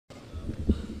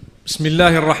بسم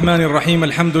الله الرحمن الرحيم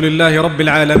الحمد لله رب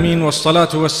العالمين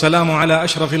والصلاة والسلام على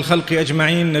أشرف الخلق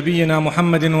أجمعين نبينا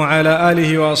محمد وعلى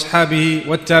آله وأصحابه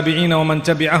والتابعين ومن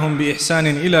تبعهم بإحسان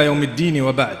إلى يوم الدين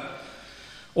وبعد.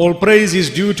 All praise is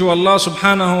due to Allah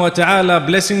subhanahu wa ta'ala.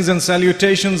 Blessings and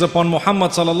salutations upon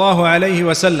Muhammad sallallahu alayhi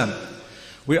wa sallam.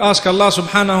 We ask Allah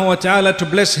subhanahu wa ta'ala to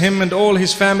bless him and all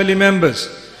his family members.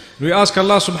 We ask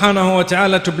Allah subhanahu wa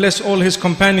ta'ala to bless all his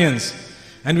companions.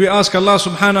 And we ask Allah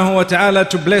subhanahu wa ta'ala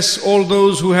to bless all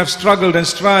those who have struggled and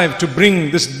strived to bring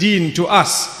this deen to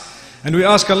us. And we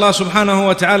ask Allah subhanahu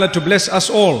wa ta'ala to bless us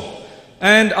all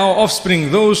and our offspring,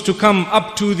 those to come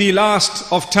up to the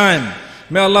last of time.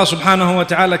 May Allah subhanahu wa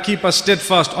ta'ala keep us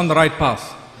steadfast on the right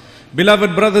path.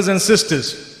 Beloved brothers and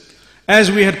sisters,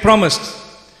 as we had promised,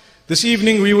 this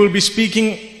evening we will be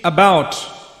speaking about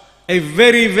a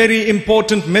very, very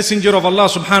important messenger of Allah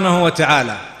subhanahu wa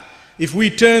ta'ala. If we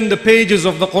turn the pages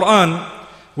of the Quran,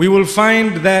 we will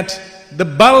find that the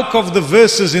bulk of the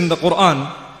verses in the Quran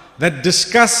that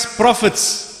discuss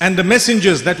prophets and the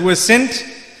messengers that were sent,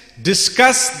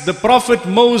 discuss the Prophet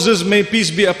Moses, may peace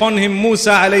be upon him,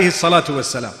 Musa alayhi salatu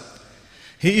wasalam.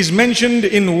 He is mentioned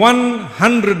in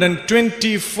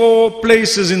 124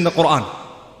 places in the Quran.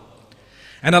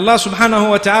 And Allah subhanahu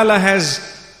wa ta'ala has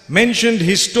mentioned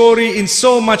his story in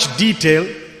so much detail.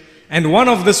 And one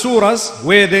of the surahs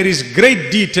where there is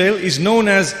great detail is known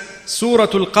as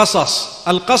Suratul Qasas.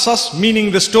 Al-Qasas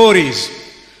meaning the stories.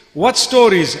 What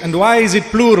stories and why is it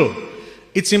plural?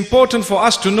 It's important for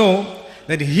us to know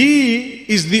that he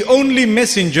is the only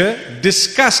messenger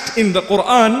discussed in the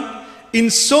Quran in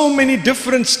so many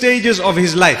different stages of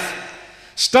his life.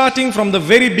 Starting from the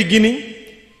very beginning,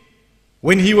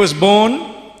 when he was born,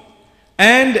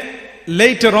 and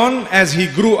later on as he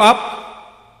grew up,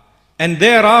 and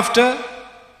thereafter,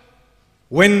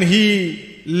 when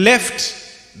he left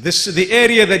the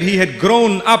area that he had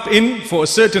grown up in for a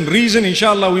certain reason,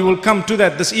 inshallah we will come to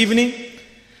that this evening.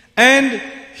 And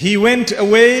he went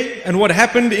away, and what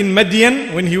happened in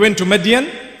Madian, when he went to Madian,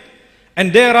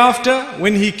 and thereafter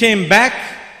when he came back,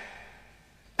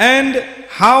 and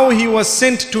how he was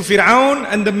sent to Fir'aun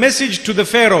and the message to the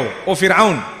Pharaoh or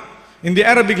Fir'aun. In the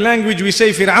Arabic language we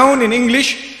say Fir'aun, in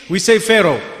English we say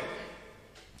Pharaoh.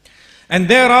 And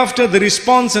thereafter the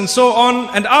response and so on.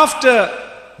 And after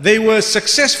they were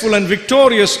successful and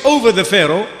victorious over the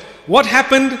Pharaoh, what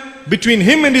happened between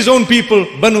him and his own people,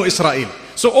 Banu Israel.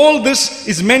 So all this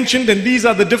is mentioned, and these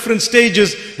are the different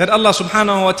stages that Allah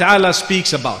subhanahu wa ta'ala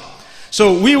speaks about.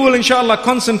 So we will inshallah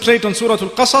concentrate on Surah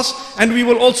Al-Qasas, and we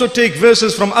will also take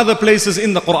verses from other places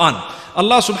in the Quran.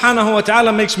 Allah subhanahu wa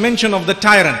ta'ala makes mention of the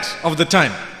tyrant of the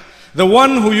time. The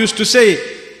one who used to say,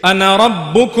 Ana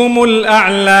rabbukumul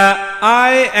a'la,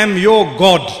 I am your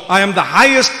God. I am the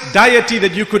highest deity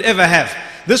that you could ever have.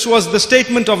 This was the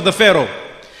statement of the Pharaoh.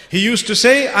 He used to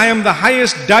say, I am the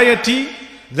highest deity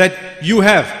that you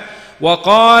have.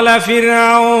 وَقَالَ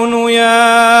فِرْعَوْنُ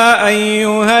يَا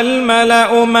أَيُّهَا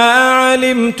الْمَلَأُ مَا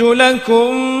عَلِمْتُ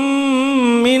لَكُمْ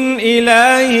مِنْ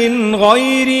إِلَهٍ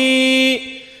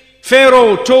غَيْرِي.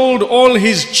 Pharaoh told all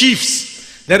his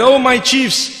chiefs that, oh my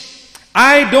chiefs,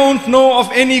 I don't know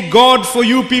of any God for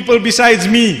you people besides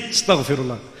me.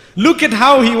 Astaghfirullah. Look at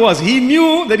how he was. He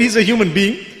knew that he's a human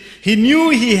being. He knew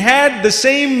he had the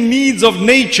same needs of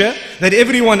nature that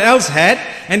everyone else had.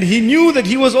 And he knew that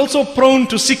he was also prone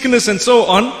to sickness and so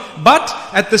on. But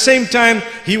at the same time,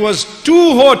 he was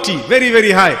too haughty, very,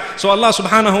 very high. So Allah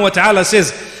subhanahu wa ta'ala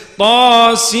says,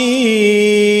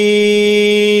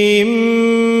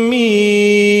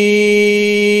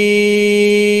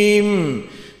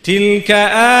 تلك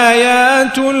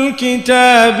آيات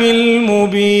الكتاب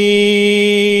المبين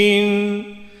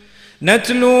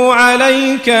نتلو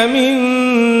عليك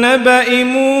من نبأ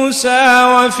موسى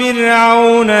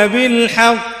وفرعون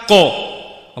بالحق.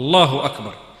 Allahu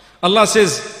Akbar. Allah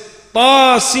says,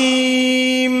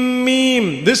 Tasim.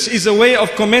 This is a way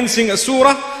of commencing a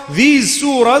surah. These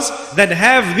surahs that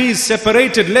have these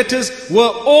separated letters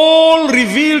were all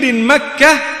revealed in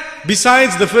Mecca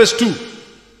besides the first two.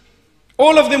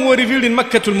 All of them were revealed in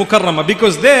Makkah al-Mukarramah,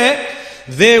 because there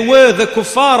were the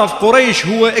kuffar of Quraysh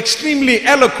who were extremely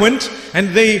eloquent,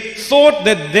 and they thought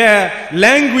that their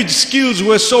language skills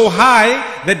were so high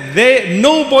that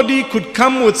nobody could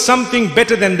come with something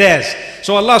better than theirs.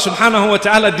 So Allah subhanahu wa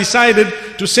ta'ala decided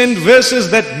to send verses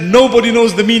that nobody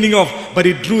knows the meaning of, but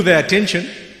it drew their attention.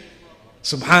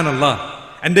 Subhanallah.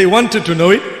 And they wanted to know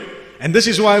it. And this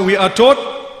is why we are taught,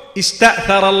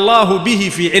 إِسْتَأْثَرَ اللَّهُ بِهِ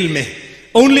فِي عِلْمِهِ.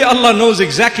 Only Allah knows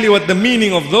exactly what the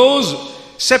meaning of those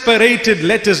separated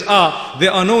letters are. They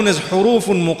are known as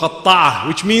hurufun muqatta'ah,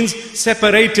 which means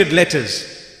separated letters.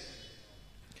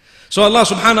 So Allah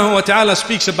subhanahu wa ta'ala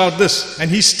speaks about this,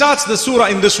 and He starts the surah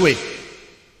in this way.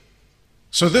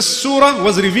 So this surah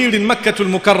was revealed in Makkatul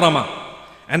Mukarramah,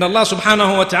 and Allah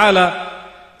subhanahu wa ta'ala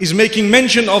is making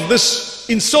mention of this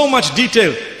in so much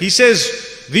detail. He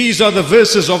says, these are the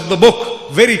verses of the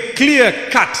book, very clear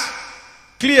cut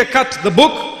the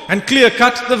book and clear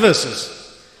cut the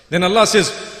verses. Then Allah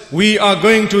says, we are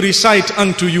going to recite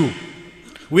unto you,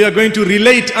 we are going to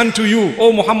relate unto you,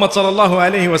 O Muhammad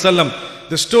sallallahu alayhi wasallam,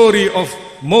 the story of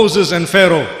Moses and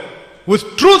Pharaoh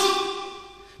with truth.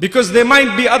 Because there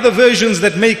might be other versions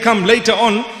that may come later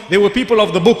on. There were people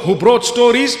of the book who brought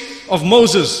stories of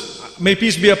Moses, may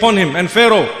peace be upon him, and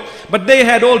Pharaoh. But they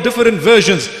had all different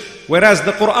versions. Whereas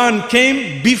the Quran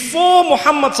came before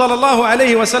Muhammad sallallahu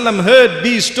alayhi wasallam heard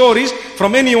these stories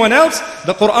from anyone else.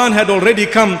 The Quran had already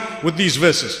come with these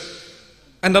verses.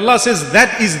 And Allah says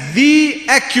that is the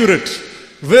accurate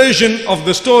version of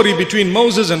the story between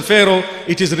Moses and Pharaoh.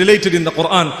 It is related in the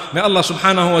Quran. May Allah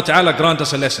subhanahu wa ta'ala grant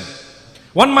us a lesson.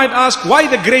 One might ask, why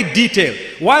the great detail?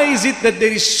 Why is it that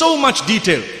there is so much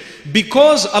detail?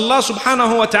 Because Allah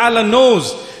subhanahu wa ta'ala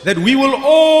knows that we will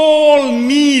all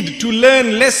need to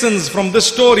learn lessons from this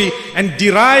story and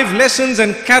derive lessons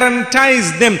and quarantine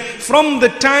them from the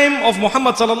time of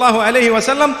Muhammad sallallahu alayhi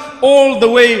wasallam all the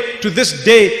way to this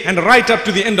day and right up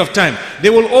to the end of time.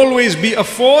 There will always be a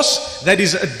force that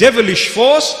is a devilish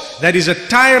force, that is a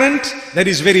tyrant, that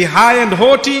is very high and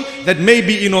haughty, that may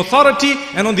be in authority,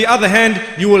 and on the other hand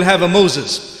you will have a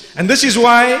Moses. And this is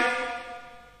why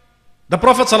the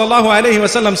Prophet sallallahu alayhi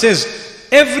wasallam says,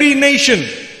 every nation,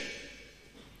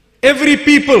 every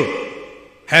people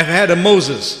have had a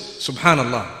Moses.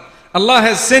 Subhanallah. Allah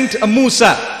has sent a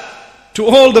Musa to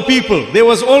all the people. There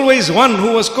was always one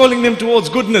who was calling them towards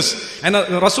goodness. And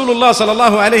Rasulullah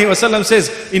sallallahu alayhi wasallam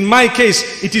says, in my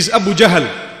case, it is Abu Jahl.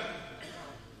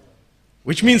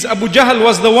 Which means Abu Jahl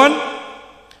was the one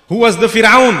who was the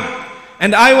Fir'aun,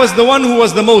 and I was the one who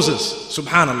was the Moses.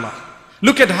 Subhanallah.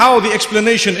 Look at how the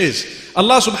explanation is.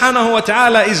 Allah subhanahu wa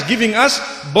ta'ala is giving us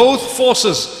both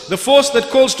forces. The force that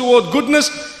calls toward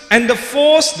goodness and the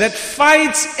force that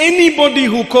fights anybody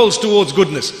who calls towards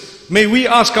goodness. May we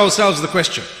ask ourselves the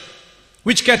question,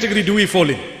 which category do we fall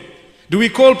in? Do we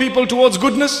call people towards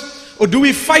goodness, or do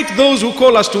we fight those who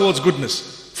call us towards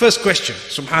goodness? First question,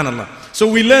 subhanallah. So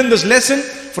we learn this lesson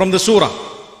from the surah.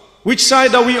 Which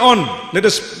side are we on? Let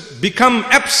us become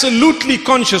absolutely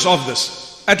conscious of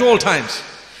this at all times.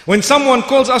 When someone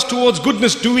calls us towards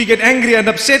goodness, do we get angry and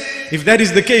upset? If that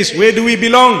is the case, where do we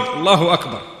belong? Allahu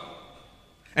Akbar.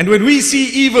 And when we see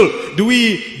evil, do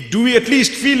we at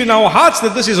least feel in our hearts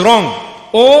that this is wrong?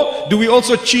 Or do we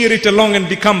also cheer it along and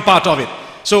become part of it?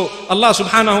 So Allah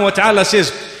subhanahu wa ta'ala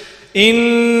says,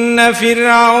 إِنَّ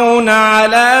فِرْعَوْنَ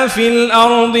عَلَا فِي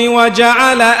الْأَرْضِ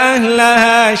وَجَعَلَ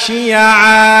أَهْلَهَا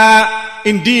شِيَعًا.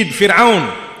 Indeed,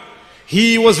 Fir'aun,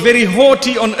 he was very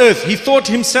haughty on earth. He thought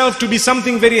himself to be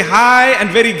something very high and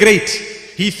very great.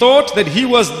 He thought that he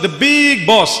was the big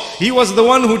boss. He was the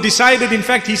one who decided. In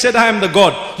fact, he said, I am the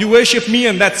God. You worship me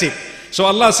and that's it. So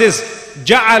Allah says,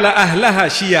 جَعَلَ أَهْلَهَا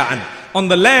شِيَعًا. On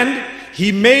the land,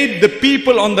 He made the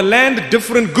people on the land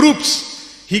different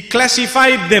groups. He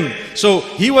classified them. So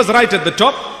He was right at the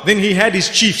top. Then He had His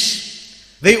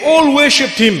chiefs. They all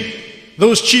worshipped Him,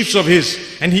 those chiefs of His.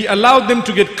 And He allowed them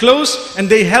to get close, and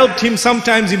they helped Him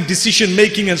sometimes in decision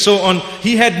making and so on.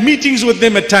 He had meetings with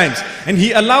them at times, and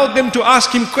He allowed them to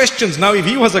ask Him questions. Now if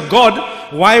He was a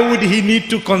God, why would He need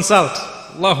to consult?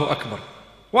 Allahu Akbar.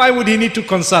 Why would He need to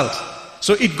consult?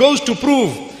 So it goes to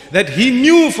prove that He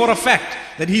knew for a fact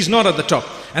that He's not at the top.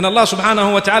 And Allah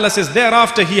subhanahu wa ta'ala says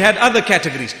thereafter He had other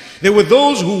categories. There were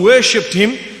those who worshipped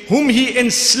Him, whom He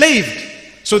enslaved.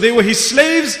 So they were His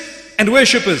slaves and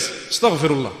worshippers.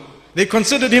 Astaghfirullah. They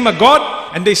considered Him a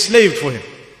God and they slaved for Him.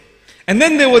 And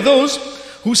then there were those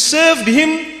who served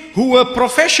Him, who were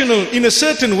professional in a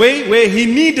certain way where He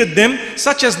needed them,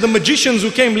 such as the magicians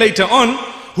who came later on,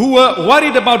 who were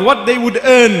worried about what they would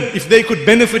earn if they could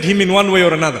benefit Him in one way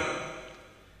or another.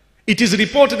 It is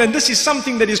reported, and this is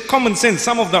something that is common sense.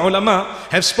 Some of the ulama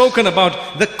have spoken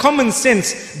about the common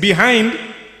sense behind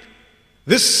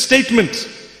this statement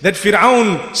that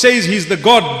Fir'aun says he's the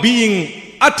God,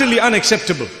 being utterly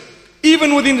unacceptable,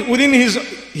 even within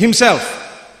himself.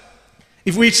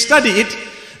 If we study it,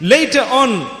 later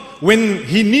on when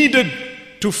he needed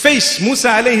to face Musa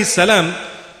alayhi salam,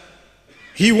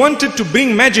 he wanted to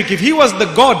bring magic. If he was the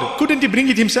God, couldn't he bring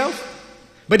it himself?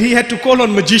 But he had to call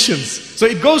on magicians. So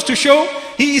it goes to show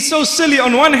he is so silly.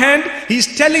 On one hand,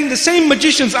 he's telling the same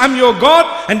magicians, I'm your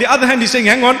God. And the other hand, he's saying,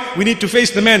 hang on, we need to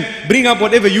face the man. Bring up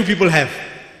whatever you people have.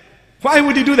 Why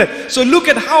would he do that? So look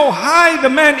at how high the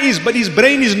man is, but his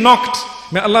brain is knocked.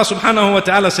 May Allah subhanahu wa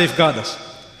ta'ala safeguard us.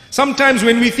 Sometimes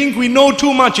when we think we know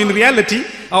too much, in reality,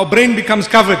 our brain becomes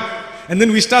covered. And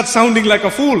then we start sounding like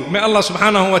a fool. May Allah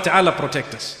subhanahu wa ta'ala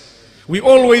protect us. We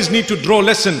always need to draw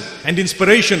lesson and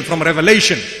inspiration from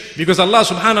revelation. Because Allah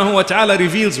subhanahu wa ta'ala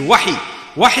reveals wahi.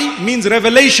 Wahi means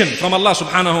revelation from Allah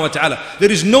subhanahu wa ta'ala.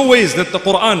 There is no ways that the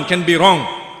Quran can be wrong.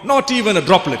 Not even a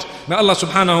droplet. May Allah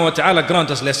subhanahu wa ta'ala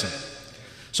grant us lesson.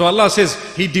 So Allah says,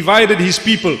 He divided His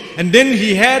people. And then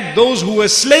He had those who were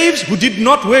slaves who did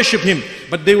not worship Him.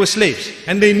 But they were slaves.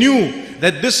 And they knew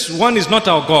that this one is not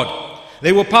our God.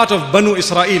 They were part of Banu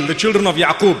Israel, the children of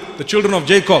Yaqub, the children of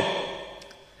Jacob.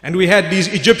 And we had these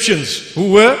Egyptians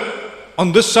who were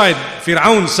on this side,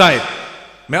 Fir'aun's side.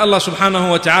 May Allah subhanahu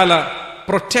wa ta'ala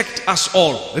protect us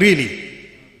all, really.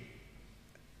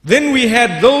 Then we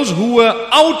had those who were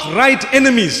outright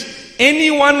enemies.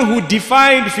 Anyone who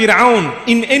defied Fir'aun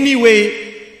in any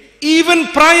way, even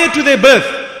prior to their birth,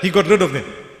 he got rid of them.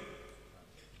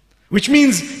 Which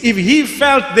means if he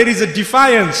felt there is a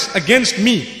defiance against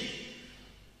me,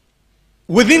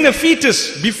 within a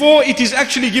fetus, before it is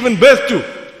actually given birth to,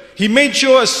 he made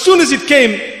sure as soon as it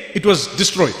came, it was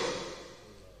destroyed.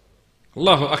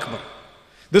 Allahu Akbar.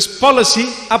 This policy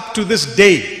up to this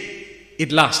day,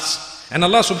 it lasts. And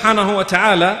Allah subhanahu wa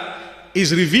ta'ala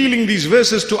is revealing these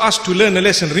verses to us to learn a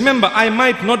lesson. Remember, I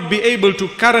might not be able to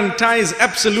currentize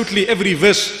absolutely every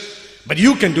verse, but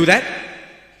you can do that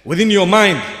within your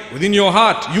mind, within your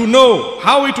heart. You know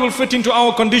how it will fit into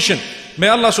our condition. May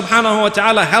Allah subhanahu wa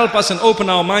ta'ala help us and open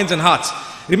our minds and hearts.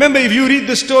 Remember, if you read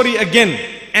the story again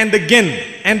and again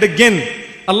and again,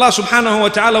 Allah subhanahu wa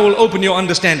ta'ala will open your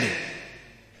understanding.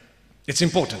 It's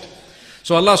important.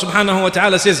 So Allah subhanahu wa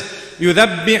ta'ala says,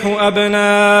 يُذَبِّحُ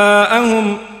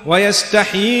أَبْنَاءَهُمْ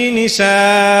وَيَسْتَحْيِي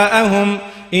نِسَاءَهُمْ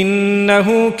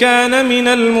إِنَّهُ كَانَ مِنَ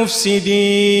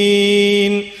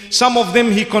الْمُفْسِدِينَ. Some of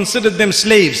them He considered them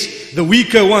slaves, the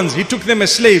weaker ones. He took them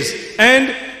as slaves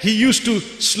and He used to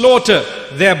slaughter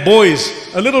their boys.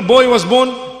 A little boy was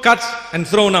born, cut and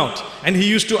thrown out. And He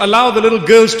used to allow the little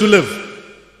girls to live.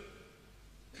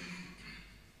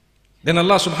 Then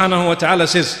Allah subhanahu wa ta'ala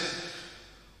says,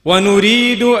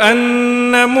 وَنُرِيدُ أَن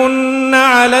نَّمُنَّ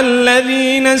عَلَى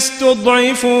الَّذِينَ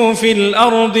اسْتُضْعِفُوا فِي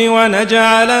الْأَرْضِ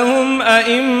وَنَجْعَلَهُمْ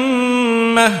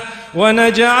أَئِمَّةً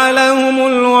وَنَجْعَلَهُمُ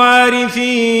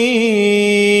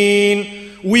الْوَارِثِينَ.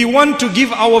 We want to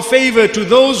give our favor to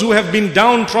those who have been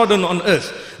downtrodden on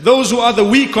earth. Those who are the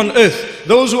weak on earth.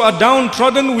 Those who are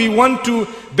downtrodden, we want to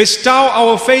bestow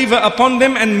our favor upon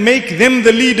them and make them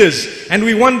the leaders. And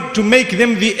we want to make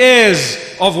them the heirs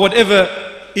of whatever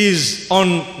is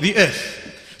on the earth.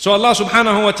 So Allah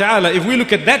subhanahu wa ta'ala, if we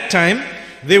look at that time,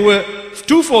 there were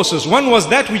two forces. One was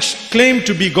that which claimed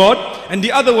to be God, and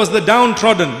the other was the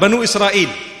downtrodden, Banu Israel,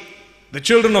 the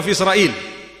children of Israel,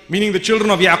 meaning the children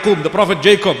of Yaqub, the prophet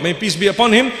Jacob, may peace be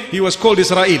upon him, he was called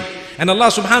Israel. And Allah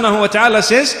subhanahu wa ta'ala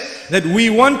says that we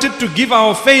wanted to give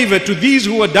our favor to these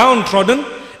who were downtrodden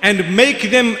and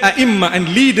make them ai and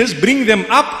leaders, bring them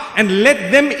up and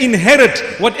let them inherit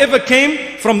whatever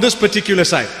came from this particular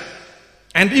side.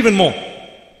 And even more.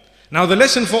 Now the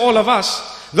lesson for all of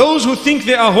us, those who think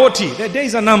they are haughty, their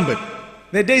days are numbered.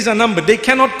 Their days are numbered. They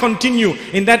cannot continue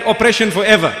in that oppression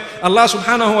forever. Allah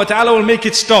subhanahu wa ta'ala will make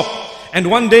it stop. And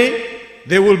one day,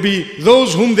 there will be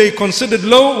those whom they considered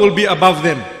low will be above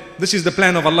them. This is the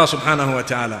plan of Allah subhanahu wa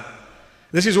ta'ala.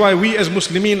 This is why we as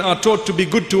Muslimin are taught to be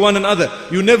good to one another.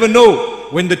 You never know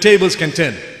when the tables can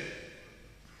turn.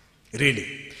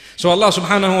 Really. So Allah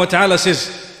subhanahu wa ta'ala says,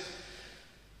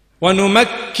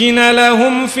 وَنُمَكِّنَ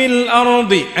لَهُمْ فِي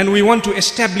الْأَرْضِ. And we want to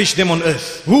establish them on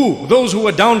earth. Who? Those who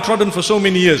were downtrodden for so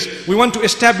many years. We want to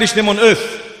establish them on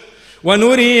earth.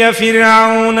 وَنُرِيَ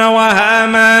فِرْعَوْنَ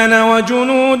وَهَامَانَ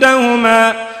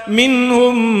وَجُنُودَهُمَا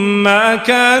مِنْهُمْ مَا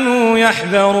كَانُوا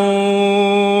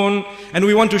يَحْذَرُونَ. And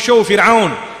we want to show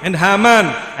Fir'aun and Haman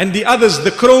and the others,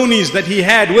 the cronies that he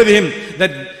had with him,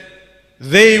 that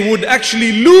they would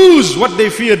actually lose what they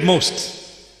feared most.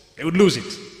 They would lose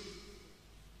it.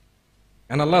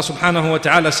 And Allah subhanahu wa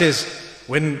ta'ala says,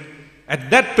 when at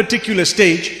that particular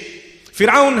stage,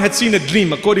 Fir'aun had seen a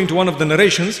dream according to one of the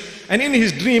narrations, and in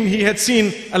his dream he had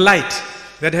seen a light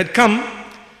that had come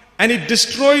and it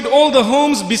destroyed all the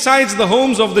homes besides the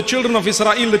homes of the children of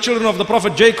Israel, the children of the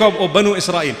prophet Jacob, or Banu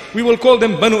Israel. We will call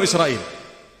them Banu Israel.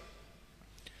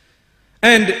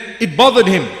 And it bothered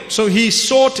him, so he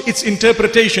sought its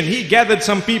interpretation. He gathered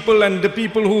some people and the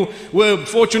people who were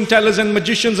fortune tellers and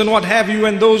magicians and what have you,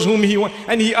 and those whom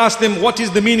and he asked them, what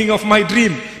is the meaning of my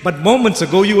dream? But moments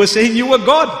ago you were saying you were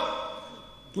God.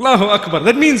 Allahu Akbar.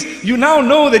 That means you now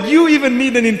know that you even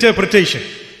need an interpretation.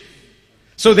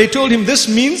 So they told him this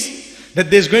means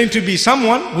that there's going to be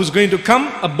someone who's going to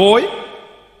come, a boy,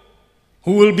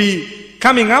 who will be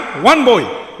coming up, one boy,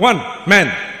 one man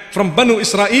from Banu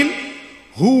Israel,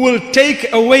 who will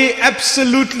take away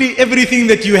absolutely everything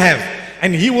that you have.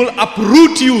 And he will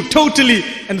uproot you totally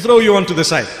and throw you onto the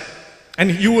side. And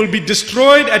you will be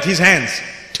destroyed at his hands,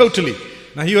 totally.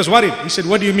 Now he was worried. He said,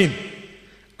 what do you mean?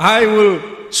 I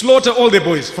will slaughter all the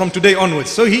boys from today onwards.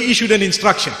 So he issued an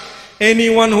instruction.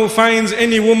 Anyone who finds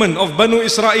any woman of Banu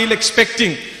Israel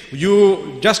expecting,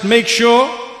 you just make sure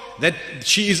that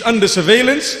she is under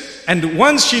surveillance. And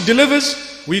once she delivers,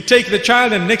 we take the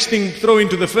child and next thing throw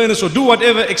into the furnace or do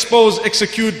whatever, expose,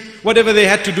 execute, whatever they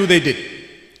had to do, they did.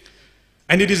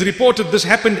 And it is reported this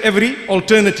happened every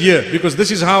alternate year because this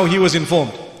is how he was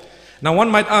informed. Now one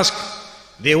might ask,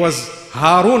 there was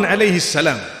Haroon alayhi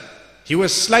salam. He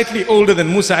was slightly older than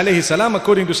Musa alayhi salam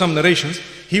according to some narrations.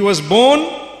 He was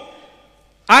born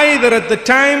either at the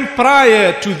time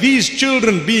prior to these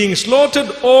children being slaughtered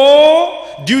or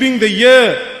during the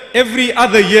year, every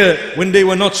other year when they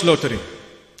were not slaughtering,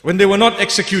 when they were not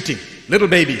executing little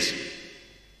babies.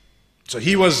 So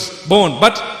he was born,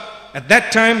 but at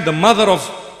that time the mother of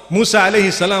Musa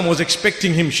alayhi salam was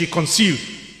expecting him. She conceived.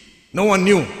 No one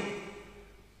knew.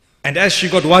 And as she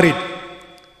got worried,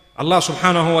 Allah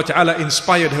subhanahu wa ta'ala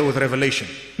inspired her with revelation.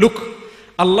 Look,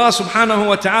 Allah subhanahu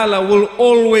wa ta'ala will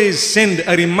always send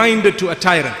a reminder to a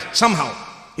tyrant, somehow,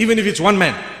 even if it's one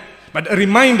man, but a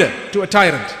reminder to a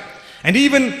tyrant. And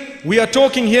even we are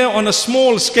talking here on a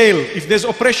small scale. If there's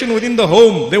oppression within the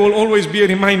home, there will always be a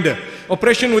reminder.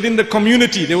 Oppression within the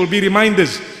community, there will be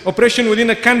reminders. Oppression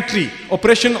within a country,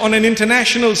 oppression on an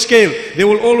international scale, there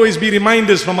will always be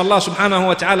reminders from Allah subhanahu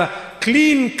wa ta'ala.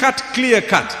 Clean cut, clear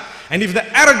cut. And if the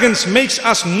arrogance makes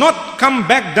us not come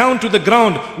back down to the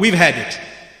ground, we've had it.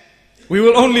 We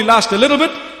will only last a little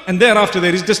bit and thereafter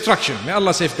there is destruction. May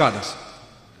Allah safeguard us.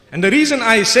 And the reason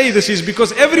I say this is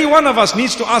because every one of us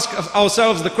needs to ask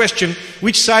ourselves the question,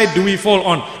 which side do we fall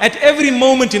on? At every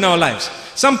moment in our lives.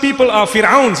 Some people are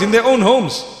Fir'auns in their own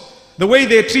homes. The way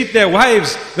they treat their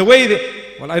wives, the way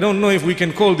they... Well, I don't know if we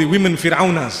can call the women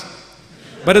Fir'aunas.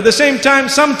 But at the same time,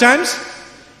 sometimes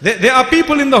there are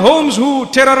people in the homes who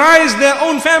terrorize their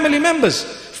own family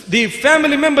members. The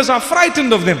family members are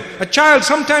frightened of them. A child,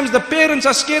 sometimes the parents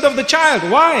are scared of the child.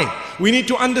 Why? We need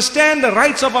to understand the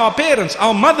rights of our parents,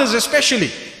 our mothers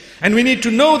especially. And we need to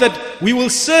know that we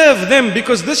will serve them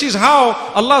because this is how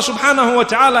Allah subhanahu wa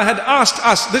ta'ala had asked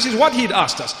us. This is what He had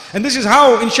asked us. And this is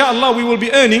how, inshallah, we will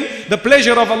be earning the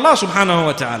pleasure of Allah subhanahu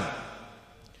wa ta'ala.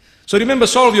 So remember,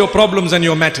 solve your problems and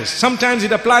your matters. Sometimes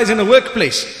it applies in a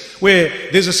workplace where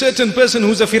there's a certain person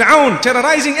who's a Fir'aun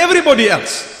terrorizing everybody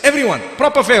else. Everyone,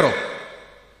 proper Pharaoh.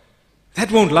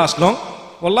 That won't last long.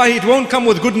 Wallahi, it won't come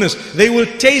with goodness. They will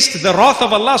taste the wrath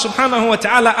of Allah subhanahu wa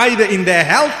ta'ala either in their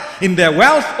health, in their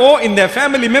wealth, or in their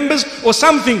family members, or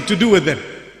something to do with them.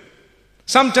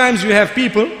 Sometimes you have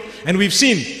people, and we've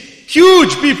seen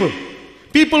huge people,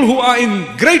 people who are in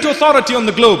great authority on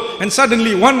the globe, and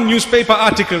suddenly one newspaper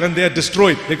article and they are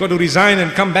destroyed. They got to resign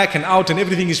and come back and out and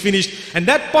everything is finished. And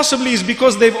that possibly is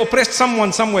because they've oppressed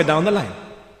someone somewhere down the line.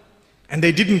 And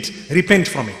they didn't repent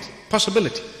from it.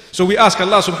 Possibility. So we ask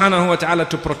Allah subhanahu wa ta'ala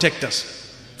to protect us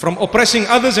from oppressing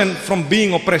others and from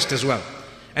being oppressed as well.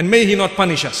 And may He not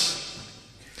punish us.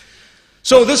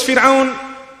 So this Fir'aun,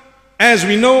 as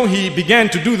we know, he began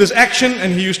to do this action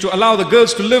and he used to allow the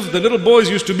girls to live, the little boys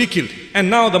used to be killed. And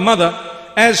now the mother,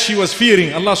 as she was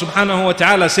fearing, Allah subhanahu wa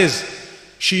ta'ala says,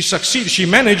 she succeeded, she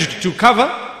managed to cover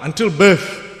until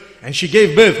birth. And she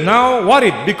gave birth, now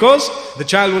worried because the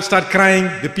child will start crying,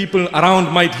 the people around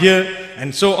might hear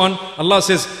and so on. Allah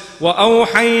says,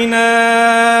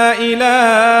 وَأَوْحَيْنَا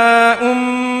إِلَىٰ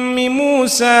أُمِّ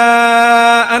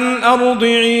مُوسَىٰ أَنْ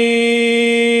أَرْضِعِيهِ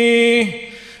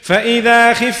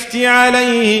فإذا خفت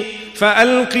عليه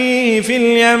فألقيه في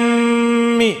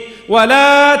اليم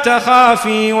ولا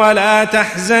تخافي ولا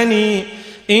تحزني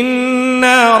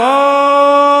إنا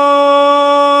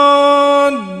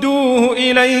رادوه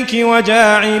إليك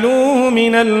وجاعلوه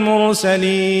من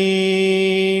المرسلين.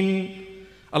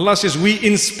 Allah says, we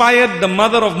inspired the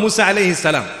mother of Musa alayhi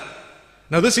salam.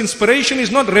 Now this inspiration is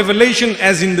not revelation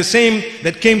as in the same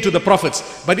that came to the prophets,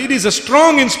 but it is a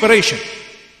strong inspiration.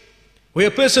 Where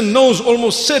a person knows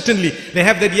almost certainly, they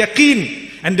have that yaqeen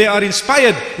and they are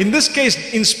inspired. In this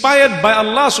case, inspired by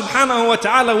Allah subhanahu wa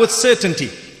ta'ala with certainty.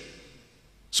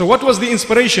 So what was the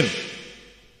inspiration?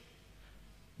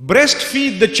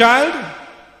 Breastfeed the child,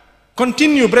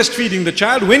 continue breastfeeding the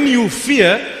child when you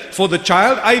fear for for the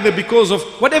child, either because of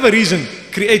whatever reason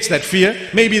creates that fear.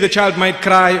 Maybe the child might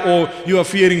cry, or you are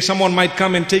fearing someone might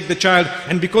come and take the child.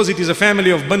 And because it is a family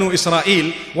of Banu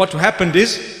Israel, what happened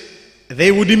is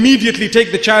they would immediately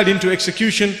take the child into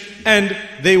execution and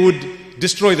they would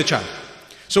destroy the child.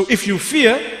 So if you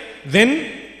fear,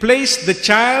 then place the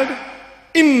child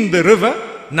in the river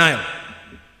Nile,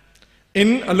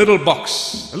 in a little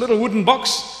box, a little wooden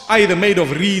box, either made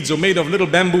of reeds or made of little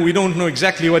bamboo. We don't know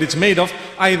exactly what it's made of,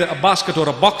 either a basket or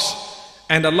a box.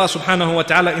 And Allah subhanahu wa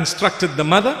ta'ala instructed the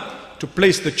mother to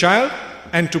place the child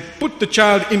and to put the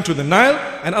child into the Nile.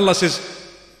 And Allah says,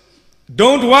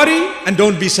 don't worry and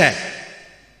don't be sad.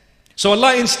 So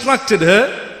Allah instructed her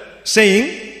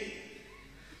saying,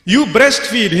 you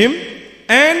breastfeed him,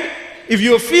 and if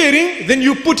you're fearing, then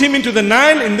you put him into the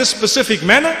Nile in this specific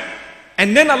manner.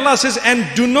 And then Allah says, and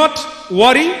do not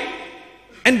worry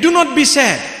and do not be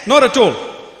sad, not at all.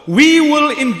 We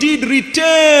will indeed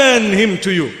return him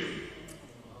to you.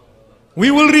 We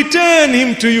will return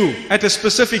him to you at a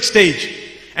specific stage,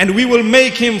 and we will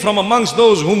make him from amongst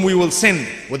those whom we will send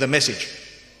with a message.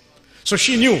 So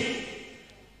she knew.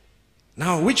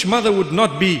 Now, which mother would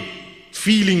not be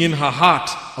feeling in her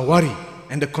heart a worry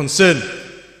and a concern?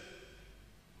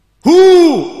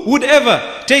 Who would ever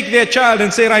take their child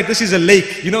and say, right, this is a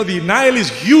lake. You know, the Nile is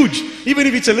huge. Even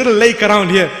if it's a little lake around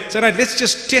here. Say, right, let's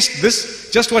just test this.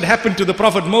 Just what happened to the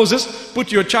Prophet Moses.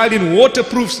 Put your child in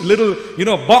waterproof little,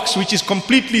 box which is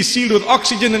completely sealed with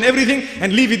oxygen and everything,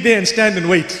 and leave it there and stand and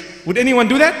wait. Would anyone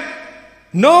do that?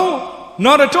 No,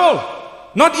 not at all.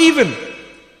 Not even.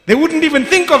 They wouldn't even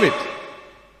think of it.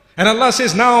 And Allah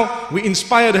says, now we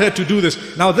inspired her to do this.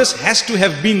 Now this has to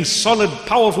have been solid,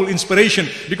 powerful inspiration,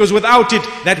 because without it,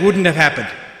 that wouldn't have happened.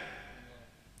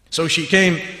 So she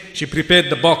came, she prepared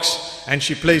the box, and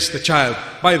she placed the child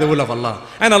by the will of Allah.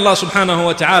 And Allah subhanahu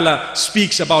wa ta'ala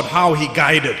speaks about how He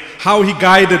guided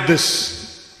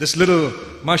this little,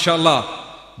 mashallah,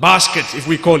 basket, if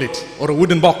we call it, or a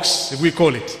wooden box, if we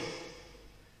call it.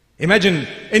 Imagine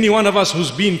any one of us who's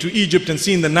been to Egypt and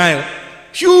seen the Nile.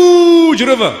 Huge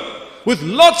river with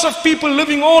lots of people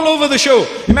living all over the shore.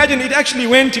 Imagine it actually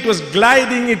went, it was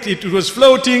gliding, it was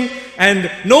floating,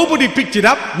 and nobody picked it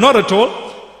up, not at all.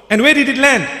 And where did it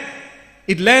land?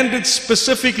 It landed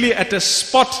specifically at a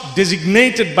spot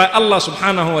designated by Allah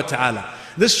subhanahu wa ta'ala.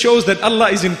 This shows that Allah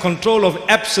is in control of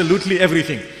absolutely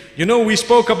everything. You know, we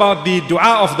spoke about the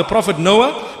dua of the Prophet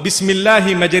Noah,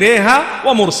 Bismillahi majreha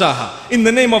wa mursaha. In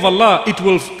the name of Allah it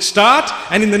will start,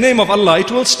 and in the name of Allah it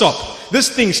will stop. This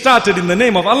thing started in the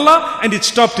name of Allah and it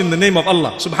stopped in the name of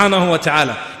Allah subhanahu wa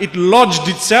ta'ala. It lodged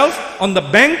itself on the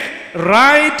bank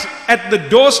right at the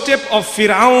doorstep of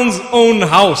Fir'aun's own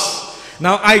house.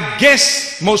 Now I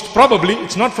guess, most probably,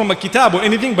 it's not from a kitab or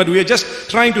anything, but we are just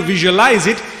trying to visualize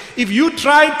it. If you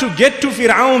tried to get to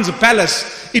Fir'aun's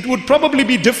palace, it would probably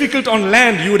be difficult on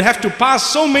land. You would have to pass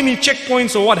so many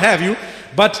checkpoints or what have you.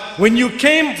 But when you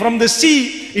came from the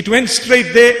sea, it went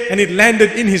straight there and it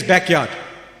landed in his backyard.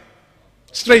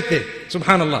 Straight there,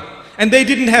 subhanallah. And they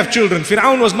didn't have children.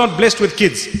 Fir'aun was not blessed with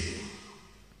kids.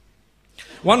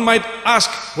 One might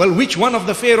ask, well, which one of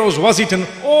the pharaohs was it? And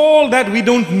all that we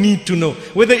don't need to know.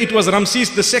 Whether it was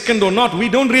Ramses II or not, we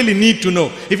don't really need to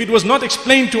know. If it was not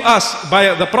explained to us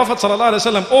by the Prophet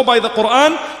ﷺ or by the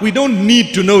Quran, we don't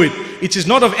need to know it. It is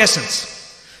not of essence.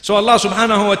 So Allah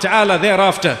subhanahu wa ta'ala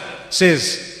thereafter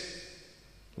says,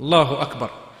 Allahu Akbar.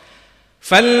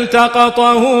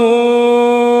 فَالْتَقَطَهُ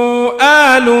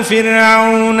آل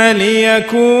فرعون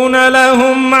ليكون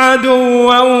لهم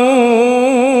عدوا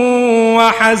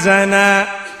وحزنا.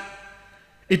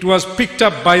 It was picked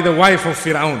up by the wife of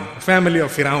Fir'aun, family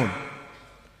of Fir'aun,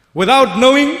 without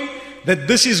knowing that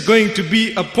this is going to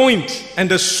be a point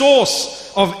and a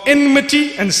source of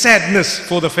enmity and sadness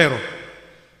for the Pharaoh.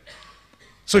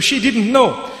 So she didn't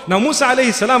know. Now Musa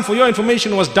alayhi salam, for your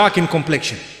information, was dark in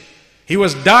complexion. He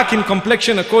was dark in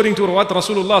complexion according to what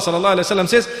Rasulullah sallallahu alaihi wasallam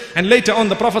says, and later on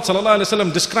the Prophet sallallahu alaihi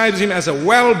wasallam describes him as a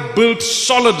well-built,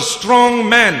 solid, strong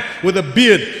man with a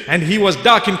beard, and he was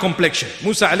dark in complexion.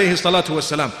 Musa alayhi salatu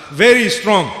wasalam, very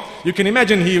strong. You can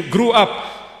imagine he grew up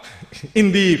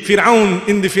in the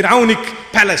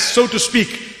Fir'aunic palace, so to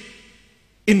speak,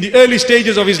 in the early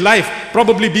stages of his life,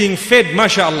 probably being fed,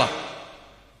 mashaAllah.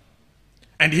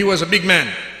 And he was a big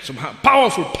man,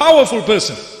 powerful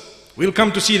person. We'll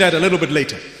come to see that a little bit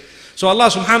later. So Allah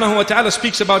subhanahu wa ta'ala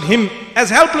speaks about him as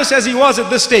helpless as he was at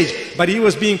this stage, but he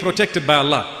was being protected by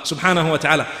Allah subhanahu wa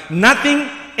ta'ala. Nothing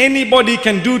anybody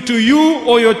can do to you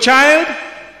or your child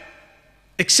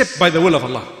except by the will of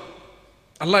Allah.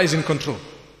 Allah is in control.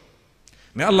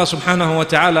 May Allah subhanahu wa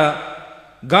ta'ala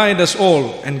guide us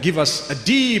all and give us a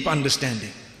deep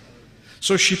understanding.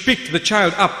 So she picked the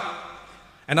child up.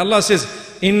 And Allah says,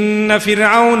 إِنَّ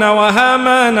فِرْعَوْنَ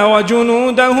وَهَامَانَ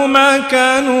وَجُنُودَهُمَا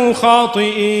كَانُوا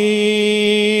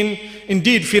خَاطِئِينَ.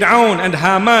 Indeed, Fir'aun and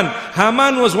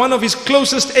Haman was one of his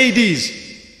closest ADs.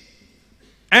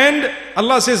 And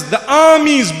Allah says, the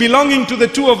armies belonging to the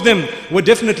two of them were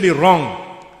definitely wrong.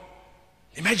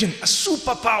 Imagine a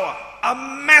superpower, a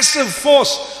massive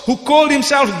force who called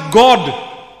himself God.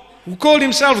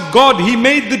 He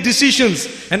made the decisions.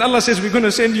 And Allah says, we're going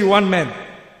to send you one man.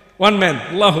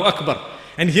 Allahu Akbar.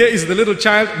 And here is the little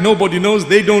child. Nobody knows.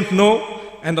 They don't know.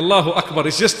 And Allahu Akbar.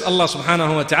 It's just Allah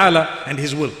subhanahu wa ta'ala and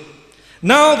His will.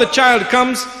 Now the child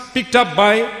comes picked up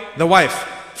by the wife.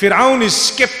 Fir'aun is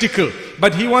skeptical,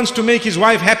 but he wants to make his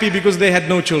wife happy because they had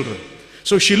no children.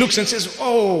 So she looks and says,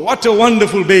 oh, what a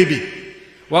wonderful baby.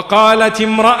 وَقَالَتِ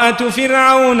امْرَأَةُ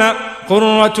فِرْعَوْنَ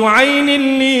قُرَّةُ عَيْنٍ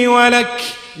لِي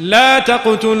وَلَكَ لَا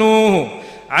تَقْتُلُوهُ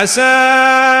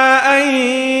عَسَىٰ أَن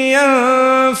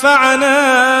يَنفَعَنَا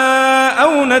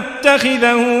أَوْ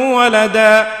نَتَّخِذَهُ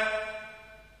وَلَدًا.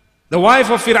 The wife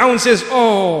of Fir'aun says,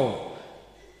 oh,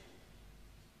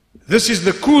 this is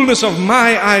the coolness of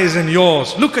my eyes and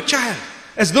yours. Look, a child,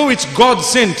 as though it's God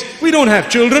sent. We don't have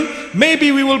children.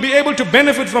 Maybe we will be able to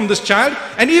benefit from this child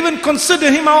and even consider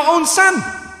him our own son.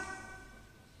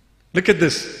 Look at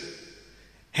this.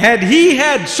 Had he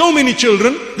had so many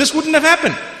children, this wouldn't have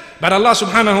happened. But Allah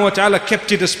subhanahu wa ta'ala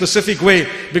kept it a specific way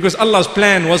because Allah's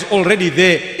plan was already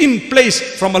there in place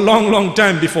from a long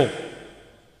time before.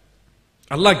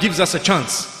 Allah gives us a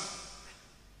chance.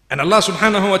 And Allah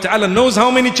subhanahu wa ta'ala knows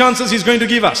how many chances He's going to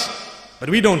give us. But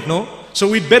we don't know. So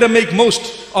we'd better make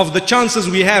most of the chances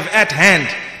we have at hand,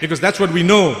 because that's what we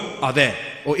know are there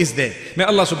or is there. May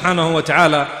Allah subhanahu wa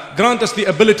ta'ala grant us the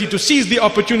ability to seize the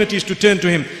opportunities to turn to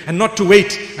Him and not to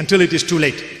wait until it is too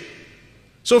late.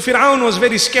 So Fir'aun was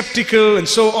very skeptical and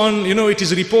so on. You know, it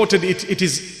is reported, it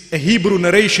is a Hebrew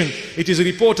narration. It is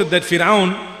reported that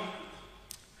Fir'aun,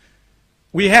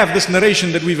 we have this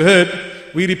narration that we've heard.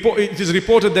 It is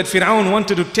reported that Fir'aun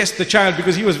wanted to test the child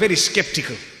because he was very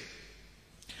skeptical.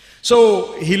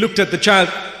 So he looked at the child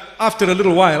after a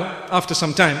little while, after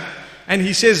some time, and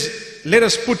he says, let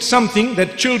us put something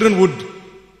that children would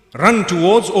run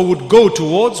towards or would go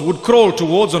towards, would crawl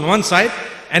towards on one side,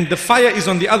 and the fire is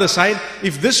on the other side.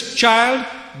 If this child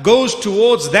goes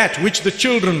towards that which the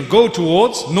children go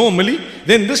towards normally,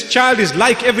 then this child is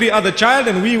like every other child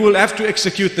and we will have to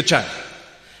execute the child.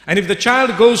 And if the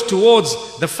child goes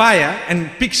towards the fire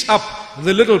and picks up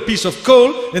the little piece of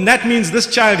coal, then that means this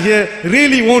child here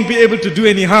really won't be able to do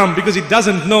any harm because it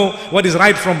doesn't know what is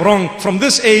right from wrong from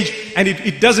this age, and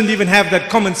it doesn't even have that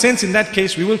common sense. In that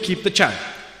case, we will keep the child.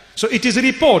 So it is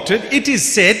reported, it is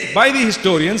said by the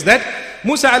historians that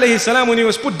Musa alayhi salam, when he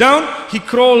was put down, he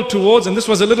crawled towards, and this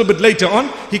was a little bit later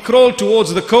on, he crawled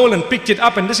towards the coal and picked it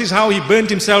up, and this is how he burnt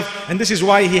himself, and this is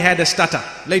why he had a stutter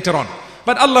later on.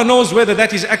 But Allah knows whether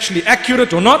that is actually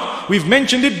accurate or not. We've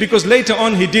mentioned it because later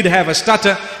on he did have a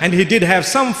stutter and he did have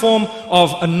some form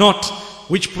of a knot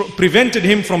which prevented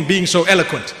him from being so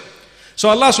eloquent. So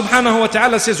Allah subhanahu wa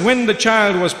ta'ala says, when the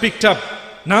child was picked up,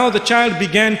 now the child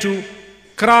began to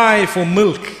cry for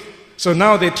milk. So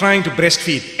now they're trying to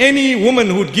breastfeed. Any woman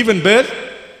who'd given birth,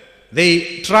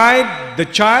 they tried the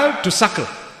child to suckle.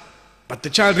 But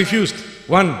the child refused.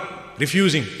 One,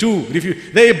 refusing. Two,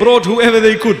 refuse. They brought whoever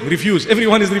they could, refuse.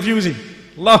 Everyone is refusing.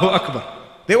 Allahu Akbar.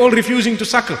 They're all refusing to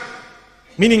suckle.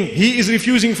 Meaning he is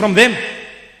refusing from them.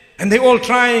 And they're all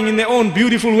trying in their own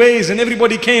beautiful ways, and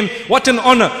everybody came. What an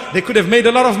honor. They could have made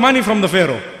a lot of money from the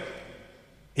Pharaoh.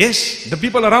 Yes, the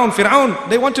people around Fir'aun,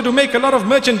 they wanted to make a lot of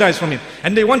merchandise from him.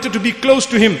 And they wanted to be close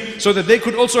to him so that they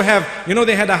could also have, you know,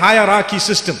 they had a hierarchy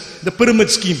system. The pyramid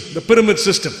scheme, the pyramid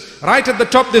system. Right at the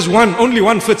top there's one, only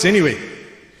one fits anyway.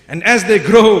 And as they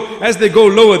grow, as they go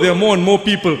lower, there are more and more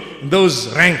people in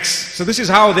those ranks. So this is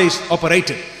how they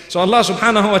operated. So Allah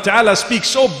subhanahu wa ta'ala speaks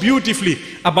so beautifully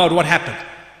about what happened.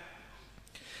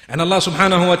 And Allah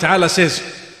subhanahu wa ta'ala says,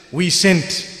 we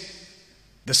sent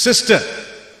the sister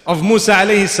of Musa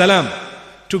alayhi salam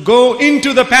to go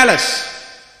into the palace.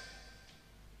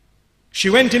 She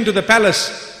went into the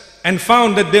palace and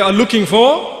found that they are looking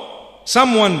for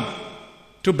someone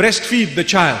to breastfeed the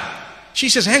child. She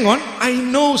says, hang on, I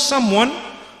know someone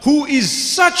who is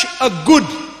such a good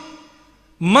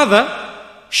mother.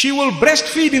 She will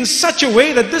breastfeed in such a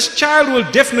way that this child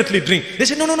will definitely drink. They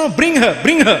said, no, bring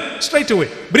her, straight away,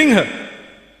 bring her.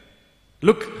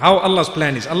 Look how Allah's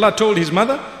plan is. Allah told his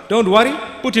mother, don't worry,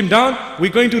 put him down.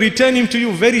 We're going to return him to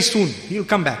you very soon. He'll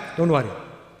come back, don't worry.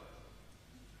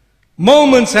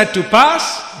 Moments had to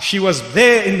pass. She was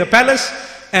there in the palace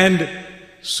and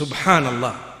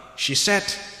subhanallah, she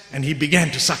sat and he began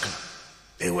to suckle.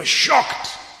 They were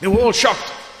shocked. They were all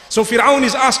shocked. So Fir'aun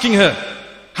is asking her,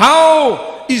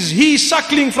 how is he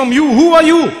suckling from you? Who are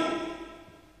you?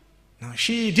 Now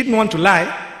she didn't want to lie.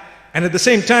 And at the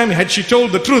same time, had she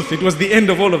told the truth, it was the end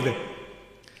of all of them.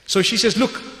 So she says,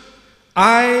 look,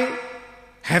 I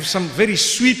have some very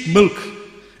sweet milk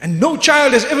and no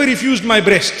child has ever refused my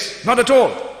breast. Not at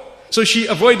all. So she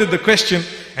avoided the question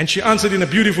and she answered in a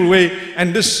beautiful way,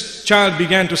 and this child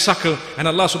began to suckle. And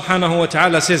Allah subhanahu wa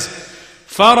ta'ala says,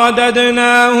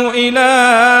 فَرَدَدْنَاهُ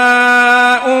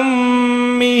إِلَىٰ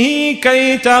أُمِّهِ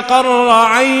كَيْ تَقَرَّ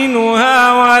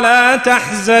عَيْنُهَا وَلَا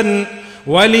تَحْزَنْ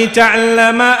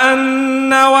وَلِتَعْلَمَ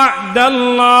أَنَّ وَعْدَ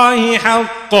اللَّهِ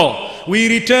حَقٌّ. We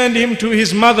returned him to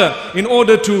his mother in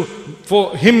order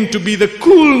for him to be the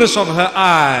coolness of her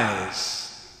eyes.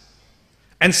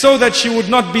 And so that she would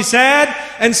not be sad,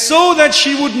 and so that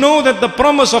she would know that the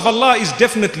promise of Allah is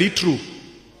definitely true.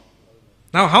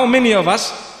 Now how many of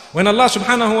us, when Allah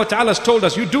subhanahu wa ta'ala has told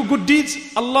us, you do good deeds,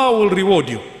 Allah will reward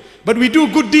you. But we do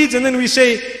good deeds and then we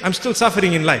say, I'm still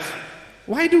suffering in life.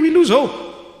 Why do we lose hope?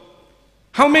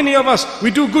 How many of us, we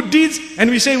do good deeds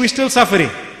and we say we're still suffering?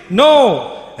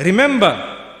 No, remember,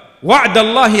 وَعْدَ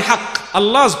اللَّهِ حَقٌّ.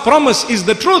 Allah's promise is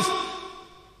the truth.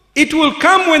 It will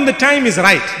come when the time is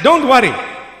right. Don't worry.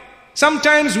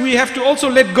 Sometimes we have to also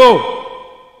let go.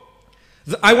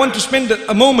 I want to spend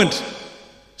a moment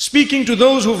speaking to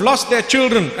those who've lost their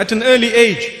children at an early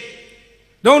age.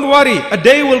 Don't worry, a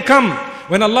day will come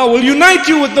when Allah will unite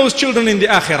you with those children in the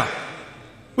akhirah.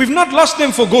 We've not lost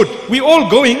them for good. We're all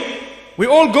going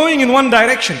in one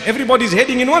direction. Everybody's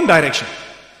heading in one direction.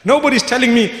 Nobody's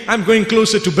telling me I'm going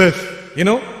closer to birth, you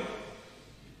know.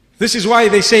 This is why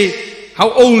they say,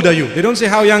 how old are you? They don't say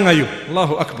how young are you.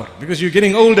 Allahu Akbar. Because you're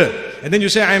getting older. And then you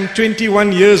say I'm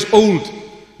 21 years old.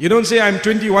 You don't say I'm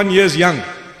 21 years young.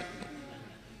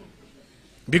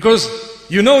 Because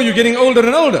you know you're getting older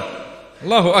and older.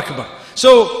 Allahu Akbar.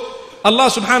 So Allah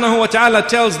subhanahu wa ta'ala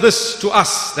tells this to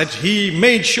us, that He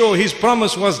made sure His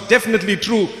promise was definitely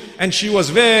true, and she was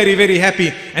very, very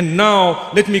happy. And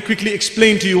now let me quickly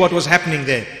explain to you what was happening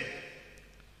there.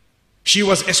 She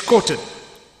was escorted.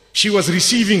 She was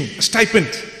receiving a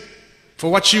stipend for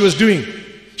what she was doing.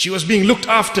 She was being looked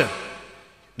after.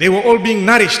 They were all being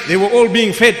nourished. They were all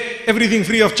being fed. Everything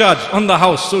free of charge on the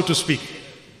house, so to speak.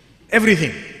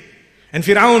 Everything. And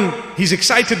Fir'aun, he's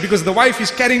excited because the wife is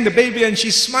carrying the baby and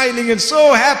she's smiling and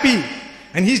so happy.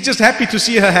 And he's just happy to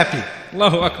see her happy.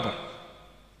 Allahu Akbar.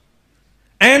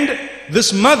 And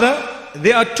this mother,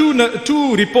 there are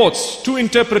two reports, two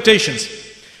interpretations.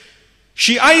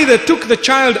 She either took the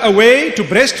child away to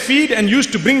breastfeed and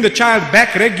used to bring the child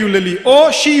back regularly,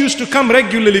 or she used to come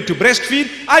regularly to breastfeed.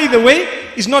 Either way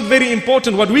is not very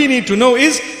important. What we need to know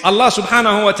is Allah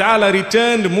subhanahu wa ta'ala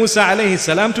returned Musa alayhi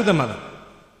salam to the mother.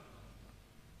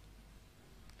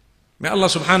 May Allah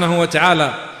subhanahu wa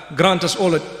ta'ala grant us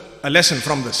all a lesson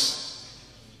from this.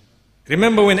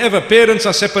 Remember, whenever parents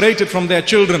are separated from their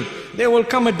children, there will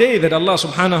come a day that Allah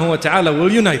subhanahu wa ta'ala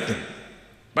will unite them.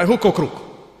 By hook or crook.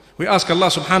 We ask Allah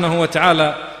subhanahu wa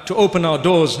ta'ala to open our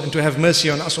doors and to have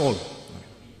mercy on us all.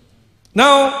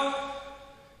 Now,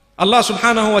 Allah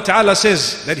subhanahu wa ta'ala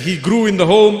says that he grew in the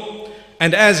home,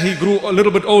 and as he grew a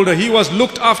little bit older, he was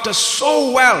looked after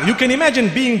so well. You can imagine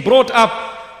being brought up,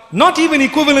 not even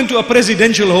equivalent to a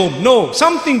presidential home. No,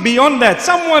 something beyond that.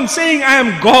 Someone saying, I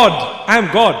am God. I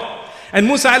am God. And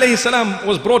Musa alayhi salam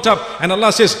was brought up, and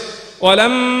Allah says,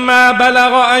 وَلَمَّا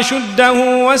بَلَغَ أَشُدَّهُ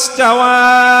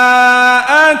وَاسْتَوَىٰ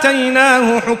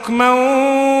آتَيْنَاهُ حُكْمًا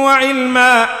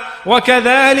وَعِلْمًا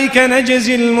وَكَذَلِكَ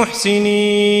نَجْزِي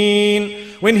الْمُحْسِنِينَ.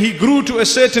 When he grew to a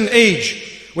certain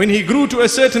age,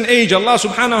 Allah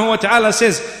subhanahu wa ta'ala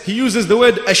says, he uses the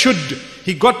word ashud.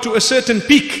 He got to a certain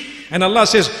peak. And Allah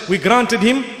says, we granted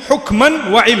him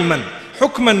hukman wa ilman.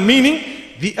 Hukman meaning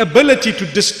the ability to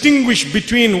distinguish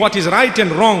between what is right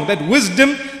and wrong. That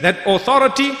wisdom, that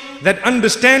authority, that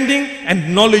understanding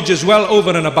and knowledge as well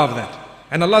over and above that.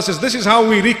 And Allah says, this is how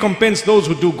we recompense those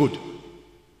who do good.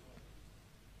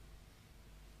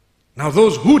 Now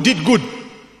those who did good,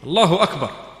 Allahu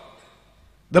Akbar.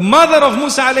 The mother of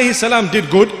Musa alayhi salam did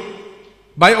good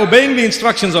by obeying the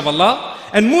instructions of Allah.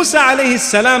 And Musa alayhi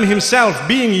salam himself,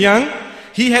 being young,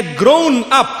 he had grown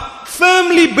up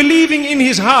firmly believing in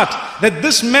his heart that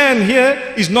this man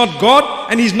here is not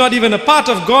God, and he's not even a part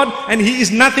of God, and he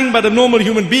is nothing but a normal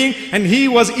human being, and he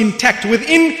was intact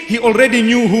within. He already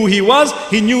knew who he was,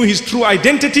 he knew his true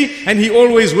identity, and he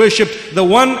always worshipped the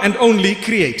one and only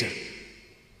Creator.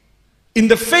 In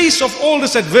the face of all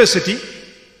this adversity,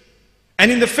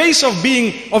 and in the face of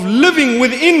living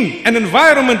within an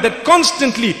environment that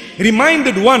constantly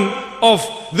reminded one of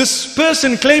this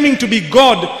person claiming to be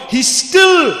God, he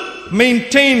still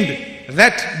maintained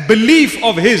that belief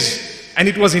of his, and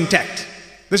it was intact.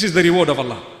 This is the reward of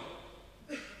Allah.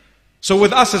 So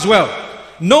with us as well,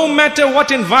 no matter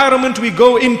what environment we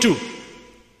go into,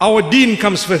 our deen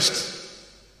comes first.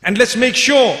 And let's make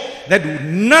sure that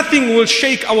nothing will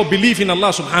shake our belief in Allah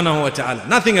subhanahu wa ta'ala.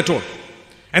 Nothing at all.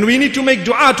 And we need to make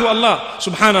dua to Allah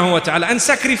subhanahu wa ta'ala and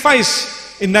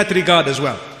sacrifice in that regard as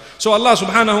well. So Allah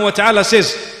subhanahu wa ta'ala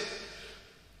says,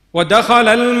 وَدَخَلَ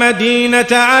الْمَدِينَةَ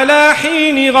عَلَى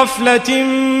حِينِ غَفْلَةٍ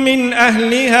مِّنْ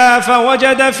أَهْلِهَا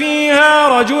فَوَجَدَ فِيهَا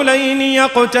رَجُلَيْنِ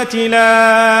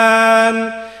يَقْتَتِلَانِ.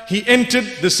 He entered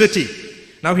the city.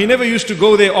 Now he never used to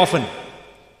go there often,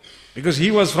 because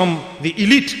he was from the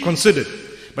elite considered.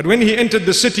 But when he entered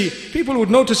the city, people would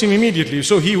notice him immediately.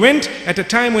 So he went at a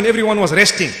time when everyone was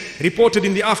resting. Reported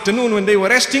in the afternoon when they were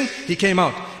resting, he came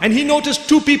out. And he noticed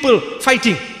two people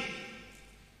fighting.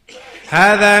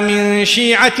 هَذَا مِنْ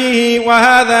شِيعَتِهِ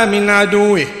وَهَذَا مِنْ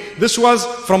عَدُوِهِ. This was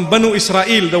from Banu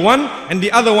Israel, the one, and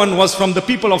the other one was from the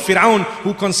people of Fir'aun,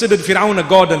 who considered Fir'aun a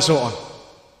god and so on.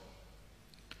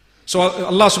 So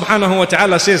Allah subhanahu wa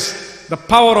ta'ala says, the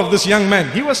power of this young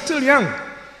man, he was still young.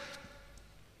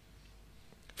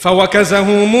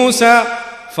 فَوَكَزَهُ مُوسَى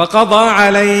فَقَضَى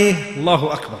عَلَيْهِ. Allahu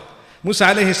Akbar. Musa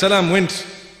alayhi salam went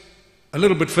a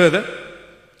little bit further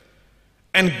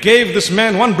and gave this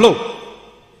man one blow.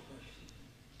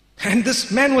 And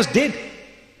this man was dead.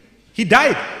 He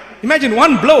died. Imagine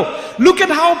one blow. Look at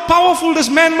how powerful this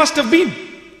man must have been.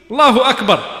 Allahu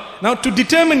Akbar. Now to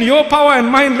determine your power and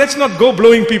mine, let's not go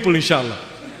blowing people, inshallah.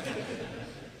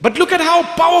 But look at how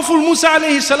powerful Musa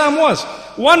alayhi salam was.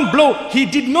 One blow. He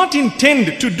did not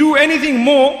intend to do anything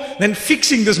more than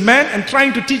fixing this man and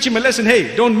trying to teach him a lesson.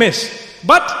 Hey, don't mess.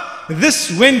 But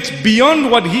this went beyond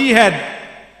what he had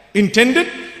intended,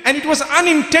 and it was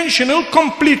unintentional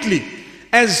completely.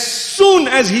 As soon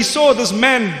as he saw this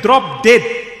man drop dead,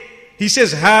 he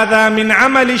says, هَذَا مِنْ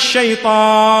عَمَلِ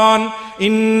الشَّيْطَانِ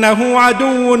إِنَّهُ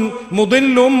عَدُوٌ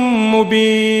مُضِلٌّ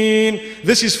مُبِينٌ.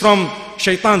 This is from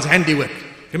shaitan's handiwork.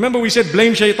 Remember we said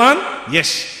blame shaitan?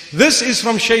 Yes. This is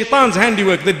from shaitan's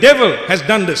handiwork. The devil has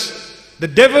done this. The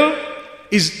devil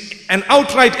is an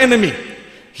outright enemy.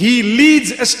 He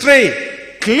leads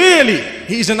astray. Clearly,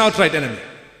 he is an outright enemy.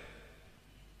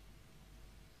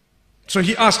 So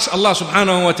he asks Allah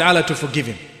subhanahu wa ta'ala to forgive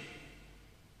him.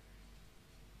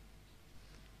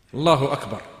 Allahu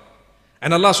Akbar.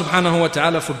 And Allah subhanahu wa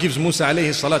ta'ala forgives Musa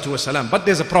alayhi salatu wasalam. But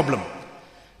there's a problem.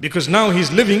 Because now he's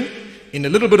living in a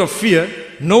little bit of fear.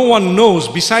 No one knows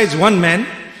besides one man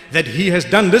that he has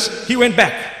done this. He went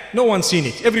back. No one seen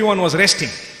it. Everyone was resting.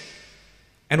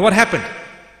 And what happened?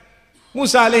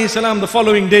 Musa alayhi salam, the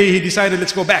following day, he decided,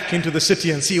 let's go back into the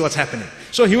city and see what's happening.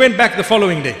 So he went back the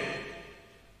following day.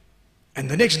 And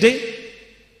the next day,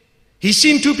 he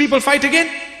seen two people fight again.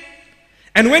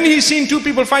 And when he seen two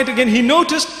people fight again, he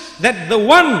noticed that the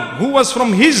one who was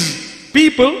from his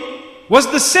people was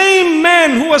the same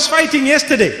man who was fighting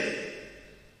yesterday.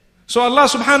 So Allah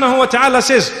subhanahu wa ta'ala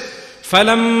says,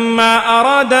 فَلَمَّا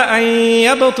أَرَادَ أَن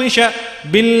يَبْطِشَ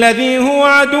بِالَّذِي هُوَ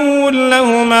عَدُوٌّ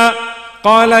لَهُمَا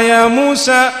قَالَ يَا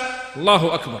مُوسَى. Allahu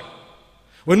Akbar.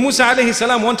 When Musa alayhi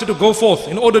salam wanted to go forth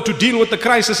in order to deal with the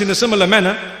crisis in a similar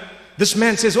manner, this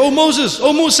man says, "Oh Moses,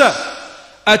 oh Musa,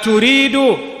 أتريد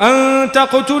أن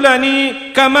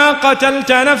تقتلني كما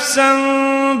قتلت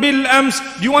نفسا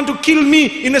بالأمس." Do you want to kill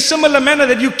me in a similar manner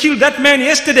that you killed that man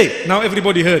yesterday? Now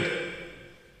everybody heard.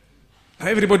 Now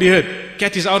everybody heard.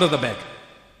 Cat is out of the bag.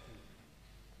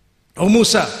 Oh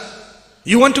Musa,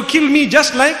 you want to kill me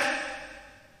just like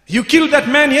you killed that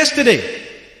man yesterday?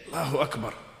 Allahu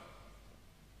Akbar.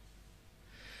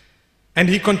 And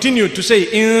he continued to say,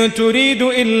 إِن تُرِيدُ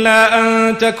إِلَّا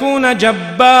أَن تَكُونَ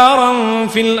جَبَّارًا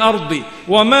فِي الْأَرْضِ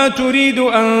وَمَا تُرِيدُ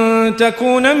أَن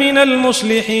تَكُونَ مِنَ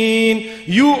الْمُصْلِحِينَ.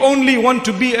 You only want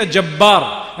to be a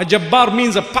jabbar. A jabbar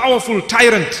means a powerful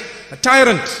tyrant. A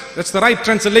tyrant, that's the right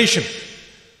translation.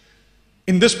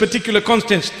 In this particular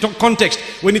context,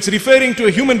 when it's referring to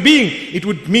a human being, it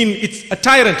would mean it's a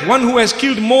tyrant, one who has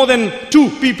killed more than two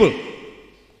people.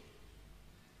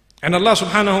 And Allah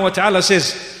subhanahu wa ta'ala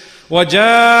says,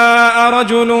 وَجَاءَ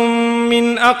رَجُلٌ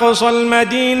مِّنْ أَقْصَى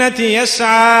الْمَدِينَةِ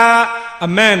يَسْعَى. A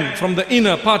man from the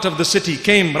inner part of the city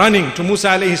came running to Musa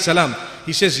alayhi salam.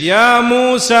 He says, يَا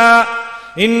مُوسَى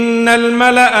إِنَّ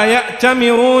الْمَلَأَ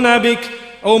يَأْتَمِرُونَ بِكَ.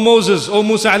 O Moses, O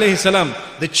Musa alayhi salam,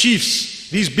 the chiefs,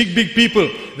 these big people,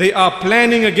 they are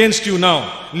planning against you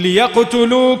now.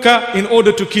 لِيَقْتُلُوكَ. In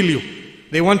order to kill you.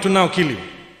 They want to now kill you.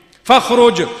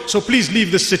 فَخْرُجْ. So please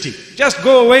leave this city. Just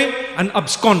go away and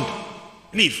abscond.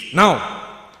 Leave now.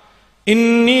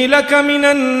 Inni laka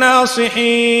minan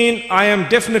nasihin. I am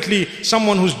definitely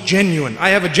someone who's genuine. I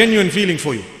have a genuine feeling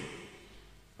for you.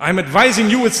 I am advising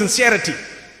you with sincerity.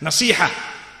 Nasiha.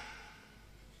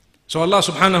 So Allah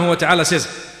subhanahu wa ta'ala says,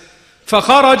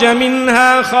 فَخَرَجَ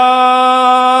مِنْهَا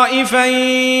خَائِفًا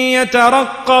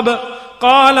يَتَرَقَّبُ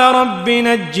قَالَ رَبِّ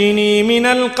نَجِّنِي مِنَ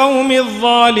الْقَوْمِ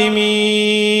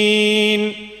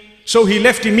الظَّالِمِينَ. So he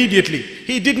left immediately.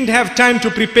 He didn't have time to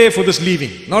prepare for this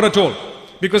leaving. Not at all.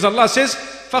 Because Allah says,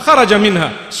 فَخَرَجَ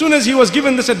مِنْهَا. Soon as he was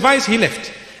given this advice, he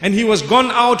left. And he was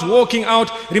gone out, walking out.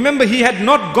 Remember, he had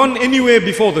not gone anywhere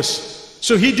before this.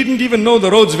 So he didn't even know the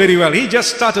roads very well. He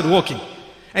just started walking.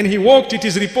 And he walked, it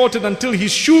is reported, until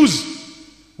his shoes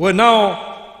were now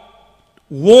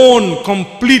worn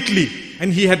completely.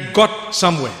 And he had got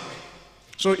somewhere.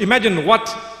 So imagine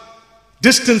what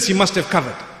distance he must have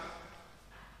covered.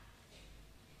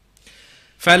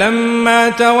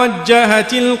 فَلَمَّا تَوَجَّهَ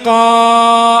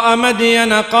تِلْقَاءَ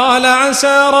مَدْيَنَ قَالَ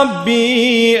عَسَى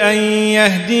رَبِّي أَنْ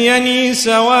يَهْدِيَنِي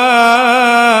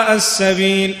سَوَاءَ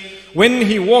السَّبِيلِ. When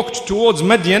he walked towards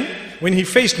Madian, when he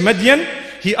faced Madian,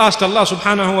 he asked Allah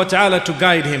subhanahu wa ta'ala to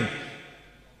guide him,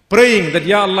 praying that,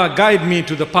 Ya Allah, guide me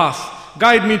to the path,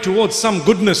 guide me towards some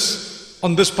goodness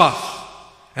on this path.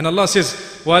 And Allah says,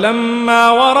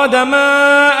 وَلَمَّا وَرَدَ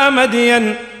مَاءَ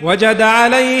مَدْيَنَ وَجَدَ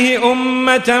عَلَيْهِ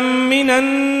أُمَّةً مِّنَ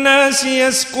النَّاسِ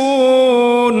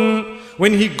يَسْقُونَ.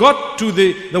 When he got to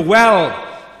the well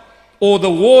or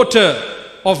the water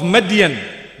of Madian,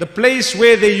 the place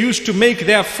where they used to make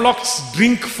their flocks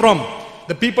drink from,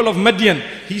 the people of Madian,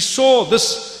 he saw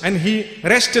this and he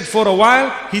rested for a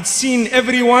while. He'd seen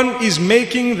everyone is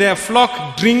making their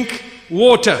flock drink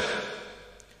water.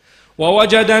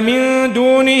 وَوَجَدَ مِن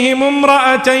دُونِهِمْ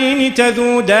امْرَأَتَيْنِ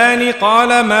تَذُودَانِ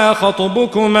قَالَ مَا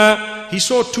خَطْبُكُمَا. He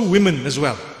saw two women as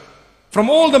well. From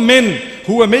all the men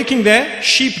who were making their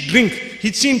sheep drink,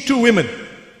 he'd seen two women.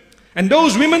 And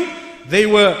those women, they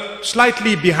were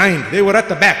slightly behind. They were at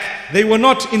the back. They were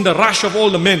not in the rush of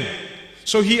all the men.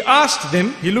 So he asked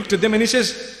them, he looked at them and he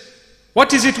says,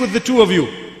 what is it with the two of you?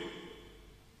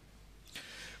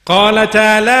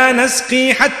 قالتا لا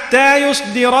نسقي حتى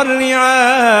يصدر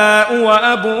الرعاء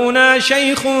وأبونا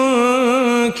شيخ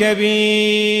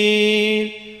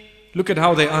كبير. Look at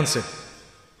how they answered.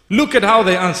 Look at how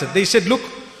they answered. They said, look,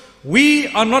 we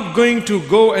are not going to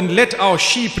go and let our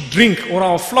sheep drink or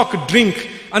our flock drink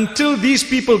until these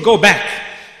people go back.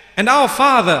 And our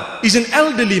father is an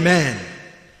elderly man.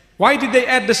 Why did they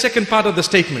add the second part of the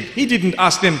statement? He didn't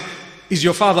ask them, is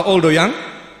your father old or young?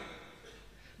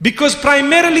 Because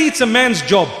primarily it's a man's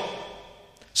job.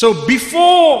 So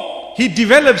before he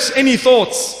develops any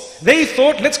thoughts, they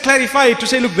thought, let's clarify it to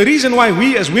say, look, the reason why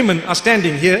we as women are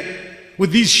standing here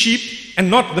with these sheep and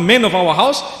not the men of our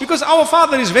house, because our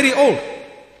father is very old.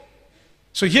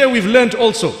 So here we've learned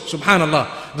also, subhanallah,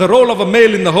 the role of a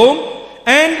male in the home.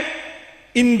 And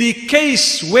in the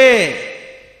case where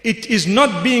it is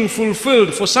not being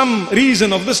fulfilled for some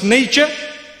reason of this nature,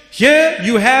 here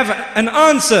you have an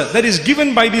answer that is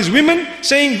given by these women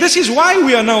saying, this is why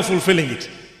we are now fulfilling it.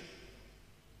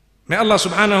 May Allah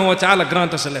subhanahu wa ta'ala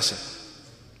grant us a lesson.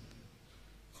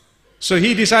 So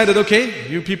he decided, okay,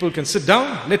 you people can sit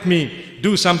down, let me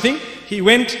do something. He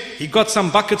went, he got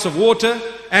some buckets of water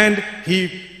and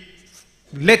he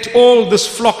let all this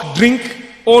flock drink,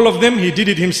 all of them. He did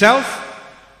it himself,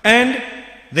 and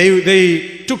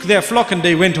they took their flock and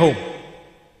they went home.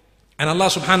 And Allah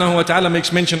subhanahu wa ta'ala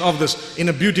makes mention of this in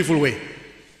a beautiful way.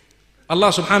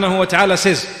 Allah subhanahu wa ta'ala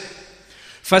says,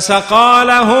 فَسَقَى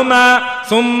لَهُمَا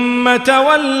ثُمَّ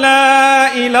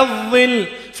تَوَلَّى إِلَى الظِّلِّ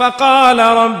فَقَالَ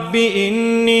رَبِّ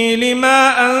إِنِّي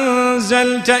لِمَا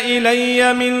أَنزَلْتَ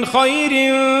إِلَيَّ مِنْ خَيْرٍ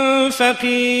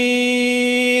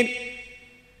فَقِيرٍ.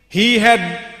 He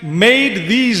had made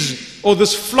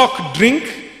this flock drink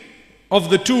of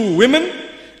the two women,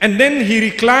 and then he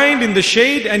reclined in the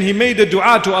shade and he made a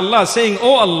dua to Allah saying,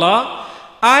 oh Allah,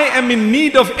 I am in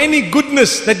need of any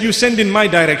goodness that you send in my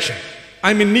direction.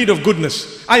 I'm in need of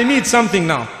goodness. I need something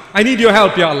now. I need your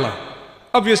help, Ya Allah.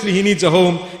 Obviously he needs a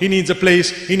home, he needs a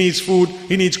place, he needs food,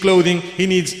 he needs clothing, he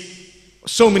needs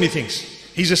so many things.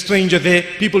 He's a stranger there,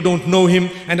 people don't know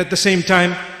him, and at the same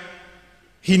time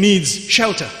he needs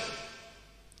shelter.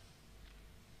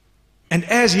 And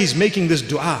as he's making this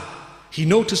dua, he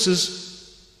notices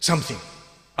something.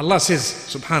 Allah says,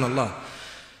 subhanallah,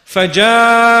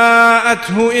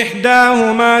 فَجَاءَتْهُ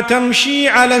إِحْدَاهُمَا تَمْشِي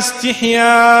عَلَى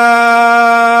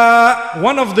اسْتِحْيَاءٍ.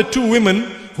 One of the two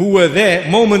women who were there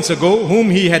moments ago, whom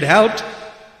he had helped,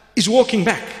 is walking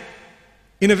back.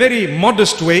 In a very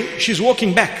modest way, she's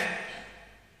walking back.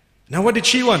 Now what did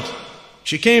she want?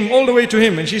 She came all the way to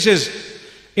him and she says,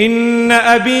 إن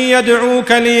أبي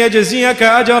يدعوك ليجزيك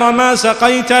أجر ما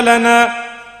سقيت لنا.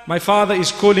 My father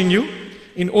is calling you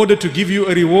in order to give you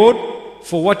a reward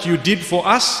for what you did for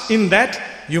us, in that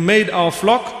you made our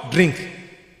flock drink.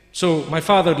 So my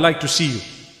father would like to see you.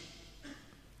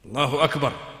 Allahu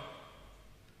Akbar.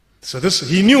 So this,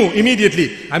 he knew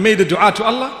immediately, I made a dua to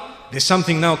Allah, there's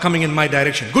something now coming in my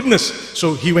direction. Goodness.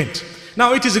 So he went.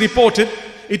 Now it is reported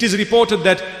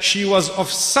that she was of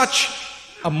such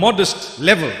a modest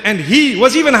level, and he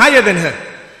was even higher than her,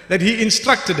 that he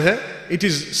instructed her. It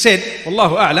is said,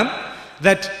 Allahu A'lam,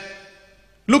 that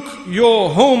look, your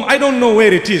home, I don't know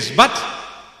where it is, but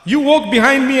you walk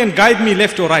behind me and guide me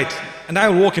left or right, and I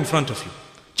will walk in front of you.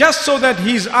 Just so that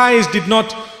his eyes did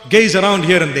not gaze around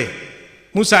here and there.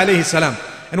 Musa alayhi salam.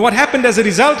 And what happened as a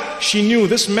result? She knew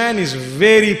this man is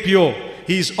very pure.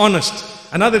 He is honest.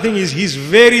 Another thing is, he's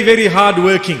very, very hard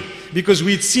working. Because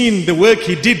we'd seen the work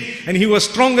he did, and he was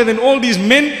stronger than all these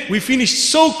men. We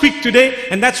finished so quick today,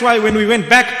 and that's why when we went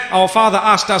back, our father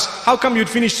asked us, how come you'd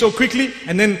finished so quickly?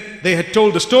 And then they had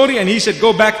told the story, and he said,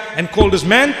 go back and call this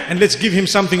man, and let's give him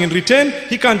something in return.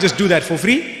 He can't just do that for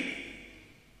free.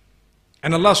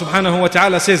 And Allah subhanahu wa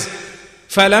ta'ala says,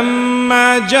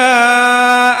 فَلَمَّا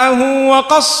جَاءَهُ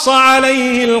وَقَصَّ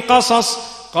عَلَيْهِ الْقَصَصِ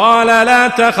قَالَ لَا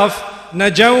تَخَفْ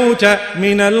نجوت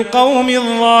من القوم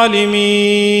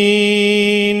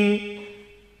الظالمين.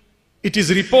 It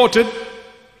is reported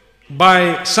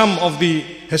by some of the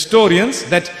historians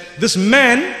that this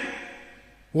man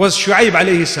was Shu'aib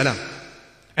alayhi salam,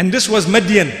 and this was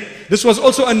Madian. This was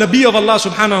also a Nabi of Allah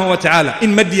subhanahu wa ta'ala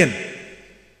in Madian.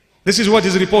 This is what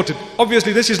is reported.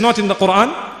 Obviously this is not in the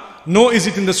Quran, nor is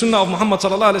it in the Sunnah of Muhammad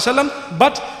sallallahu alaihi wasallam,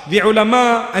 but the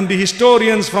ulama and the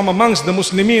historians from amongst the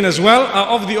Muslimin as well are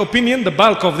of the opinion, the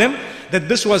bulk of them, that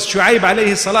this was Shu'aib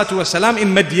alayhi salatu wasalam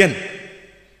in Madian.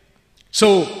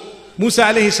 So Musa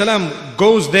alayhi salam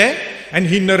goes there and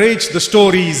he narrates the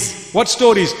stories. What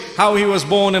stories? How he was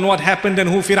born and what happened and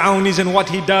who Fir'aun is and what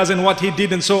he does and what he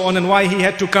did and so on and why he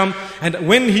had to come. And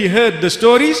when he heard the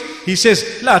stories, he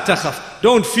says, La takhaf,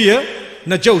 don't fear,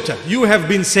 najota, you have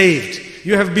been saved.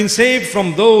 You have been saved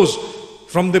from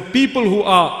the people who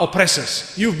are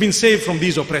oppressors. You've been saved from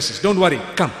these oppressors. Don't worry,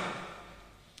 come.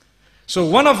 So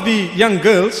one of the young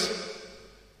girls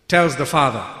tells the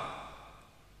father,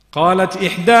 قالت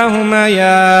إحداهما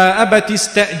يا أبت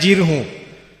استأجره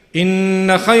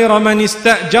إن خير من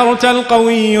استأجرت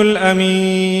القوي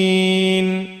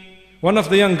الأمين. One of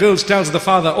the young girls tells the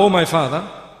father, oh my father,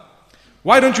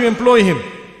 why don't you employ him?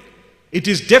 It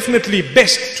is definitely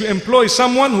best to employ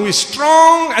someone who is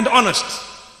strong and honest,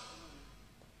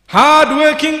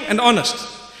 hard-working and honest.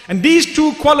 And these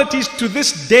two qualities to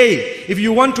this day, if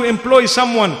you want to employ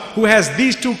someone who has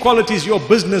these two qualities, your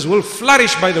business will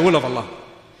flourish by the will of Allah.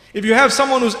 If you have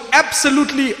someone who's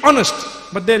absolutely honest,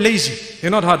 but they're lazy,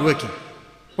 they're not hard-working,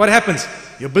 what happens?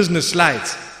 Your business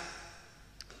slides.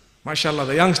 MashaAllah,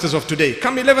 the youngsters of today,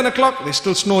 come 11 o'clock, they're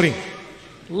still snoring.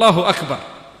 Allahu Akbar.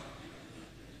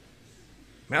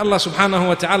 May Allah subhanahu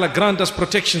wa ta'ala grant us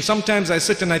protection. Sometimes I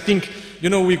sit and I think,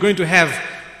 we're going to have,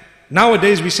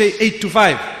 nowadays we say 8 to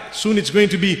 5. Soon it's going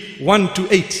to be 1 to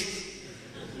 8.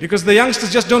 Because the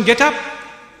youngsters just don't get up.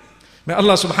 May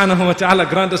Allah subhanahu wa ta'ala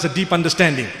grant us a deep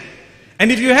understanding.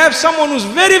 And if you have someone who's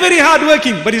very, very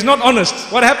hardworking, but he's not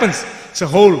honest, what happens? It's a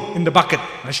hole in the bucket,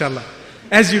 mashallah.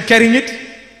 As you're carrying it,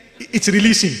 it's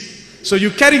releasing. So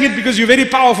you're carrying it because you're very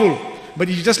powerful, but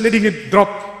you're just letting it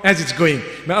drop as it's going.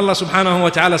 May Allah subhanahu wa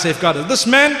ta'ala safeguard us. This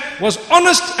man was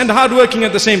honest and hardworking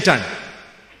at the same time.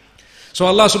 So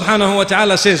Allah subhanahu wa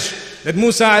ta'ala says that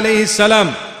Musa alayhi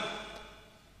salam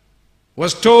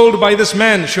was told by this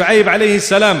man, Shu'aib alayhi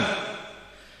salam,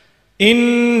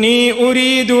 إني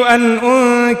أريد أن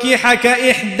أنكحك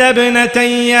إحدى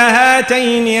ابنتي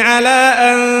هاتين على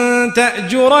أن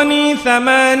تأجرني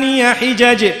 8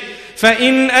 حجج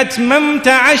فإن أتممت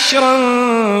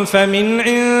 10 فمن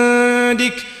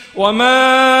عندك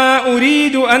وما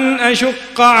أريد أن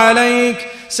أشق عليك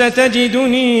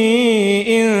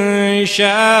ستجدني إن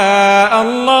شاء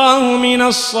الله من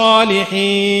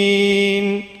الصالحين.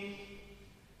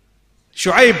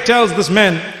 Shu'aib tells this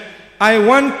man, I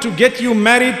want to get you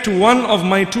married to one of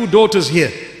my 2 daughters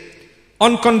here,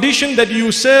 on condition that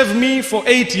you serve me for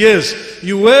 8 years.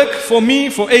 You work for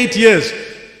me for 8 years.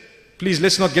 Please,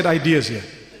 let's not get ideas here.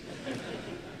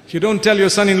 You don't tell your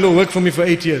son-in-law, work for me for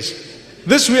 8 years.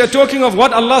 This we are talking of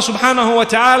what Allah subhanahu wa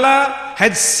ta'ala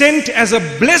had sent as a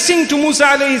blessing to Musa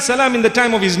alayhi salam in the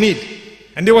time of his need.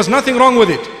 And there was nothing wrong with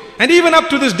it. And even up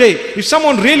to this day, if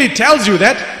someone really tells you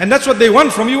that, and that's what they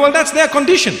want from you, well, that's their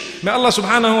condition. May Allah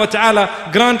subhanahu wa ta'ala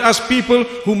grant us people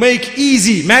who make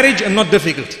easy marriage and not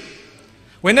difficult.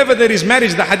 Whenever there is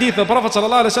marriage, the hadith, the Prophet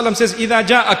ﷺ says, إِذَا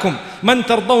جَاءَكُمْ مَنْ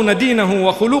تَرْضَوْنَ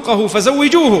دِينَهُ وَخُلُقَهُ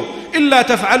فَزَوِّجُوهُ إِلَّا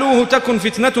تَفْعَلُوهُ تَكُنْ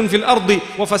فِتْنَةٌ فِي الْأَرْضِ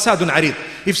وَفَسَادٌ عَرِيضٌ.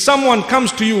 If someone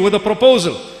comes to you with a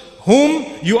proposal, whom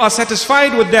you are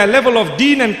satisfied with their level of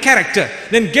deen and character,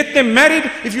 then get them married.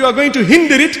 If you are going to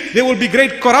hinder it, there will be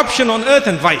great corruption on earth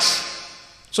and vice.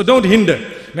 So don't hinder.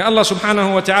 May Allah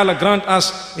subhanahu wa ta'ala grant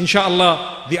us,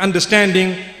 inshallah, the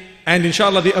understanding and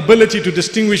inshallah the ability to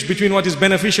distinguish between what is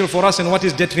beneficial for us and what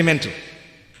is detrimental.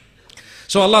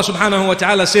 So Allah subhanahu wa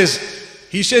ta'ala says,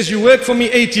 He says, you work for me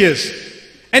 8 years.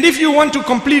 And if you want to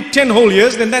complete 10 whole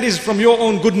years, then that is from your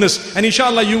own goodness. And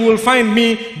inshallah, you will find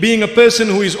me being a person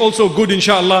who is also good,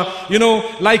 inshallah. You know,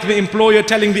 like the employer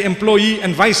telling the employee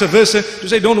and vice versa, to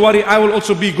say, don't worry, I will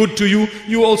also be good to you.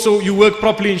 You work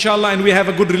properly, inshallah, and we have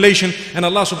a good relation. And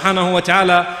Allah subhanahu wa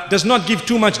ta'ala does not give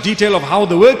too much detail of how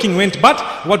the working went. But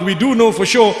what we do know for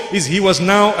sure is he was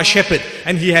now a shepherd.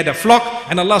 And he had a flock,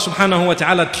 and Allah subhanahu wa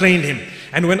ta'ala trained him.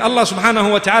 And when Allah subhanahu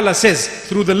wa ta'ala says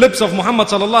through the lips of Muhammad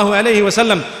sallallahu alayhi wa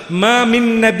sallam, مَا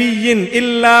مِن نَبِيٍّ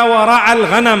إِلَّا وَرَعَ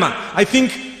الْغَنَمَ. I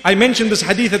think I mentioned this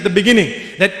hadith at the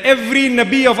beginning, that every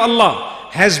Nabi of Allah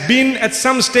has been at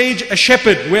some stage a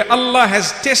shepherd, where Allah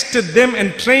has tested them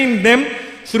and trained them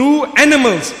through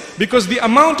animals. Because the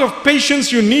amount of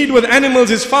patience you need with animals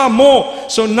is far more.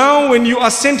 So now when you are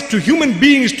sent to human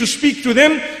beings to speak to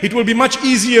them, it will be much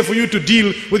easier for you to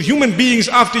deal with human beings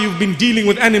after you've been dealing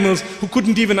with animals who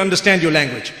couldn't even understand your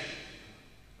language.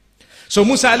 So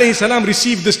Musa alayhi salam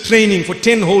received this training for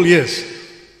 10 whole years.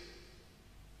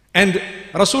 And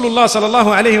Rasulullah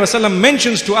sallallahu alayhi wasallam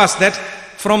mentions to us that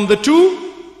from the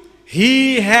two,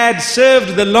 he had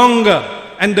served the longer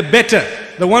and the better,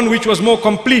 the one which was more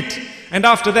complete. And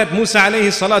after that, Musa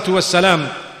alayhi salatu was salam,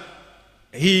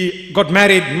 he got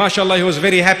married, mashallah, he was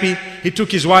very happy. He took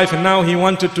his wife and now he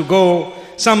wanted to go.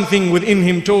 Something within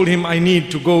him told him, I need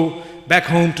to go back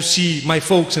home to see my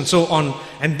folks and so on.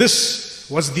 And this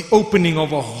was the opening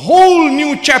of a whole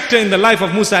new chapter in the life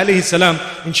of Musa alayhi salam.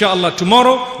 Inshallah,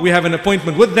 tomorrow we have an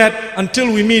appointment with that.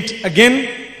 Until we meet again,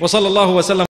 wa sallallahu wa sallam.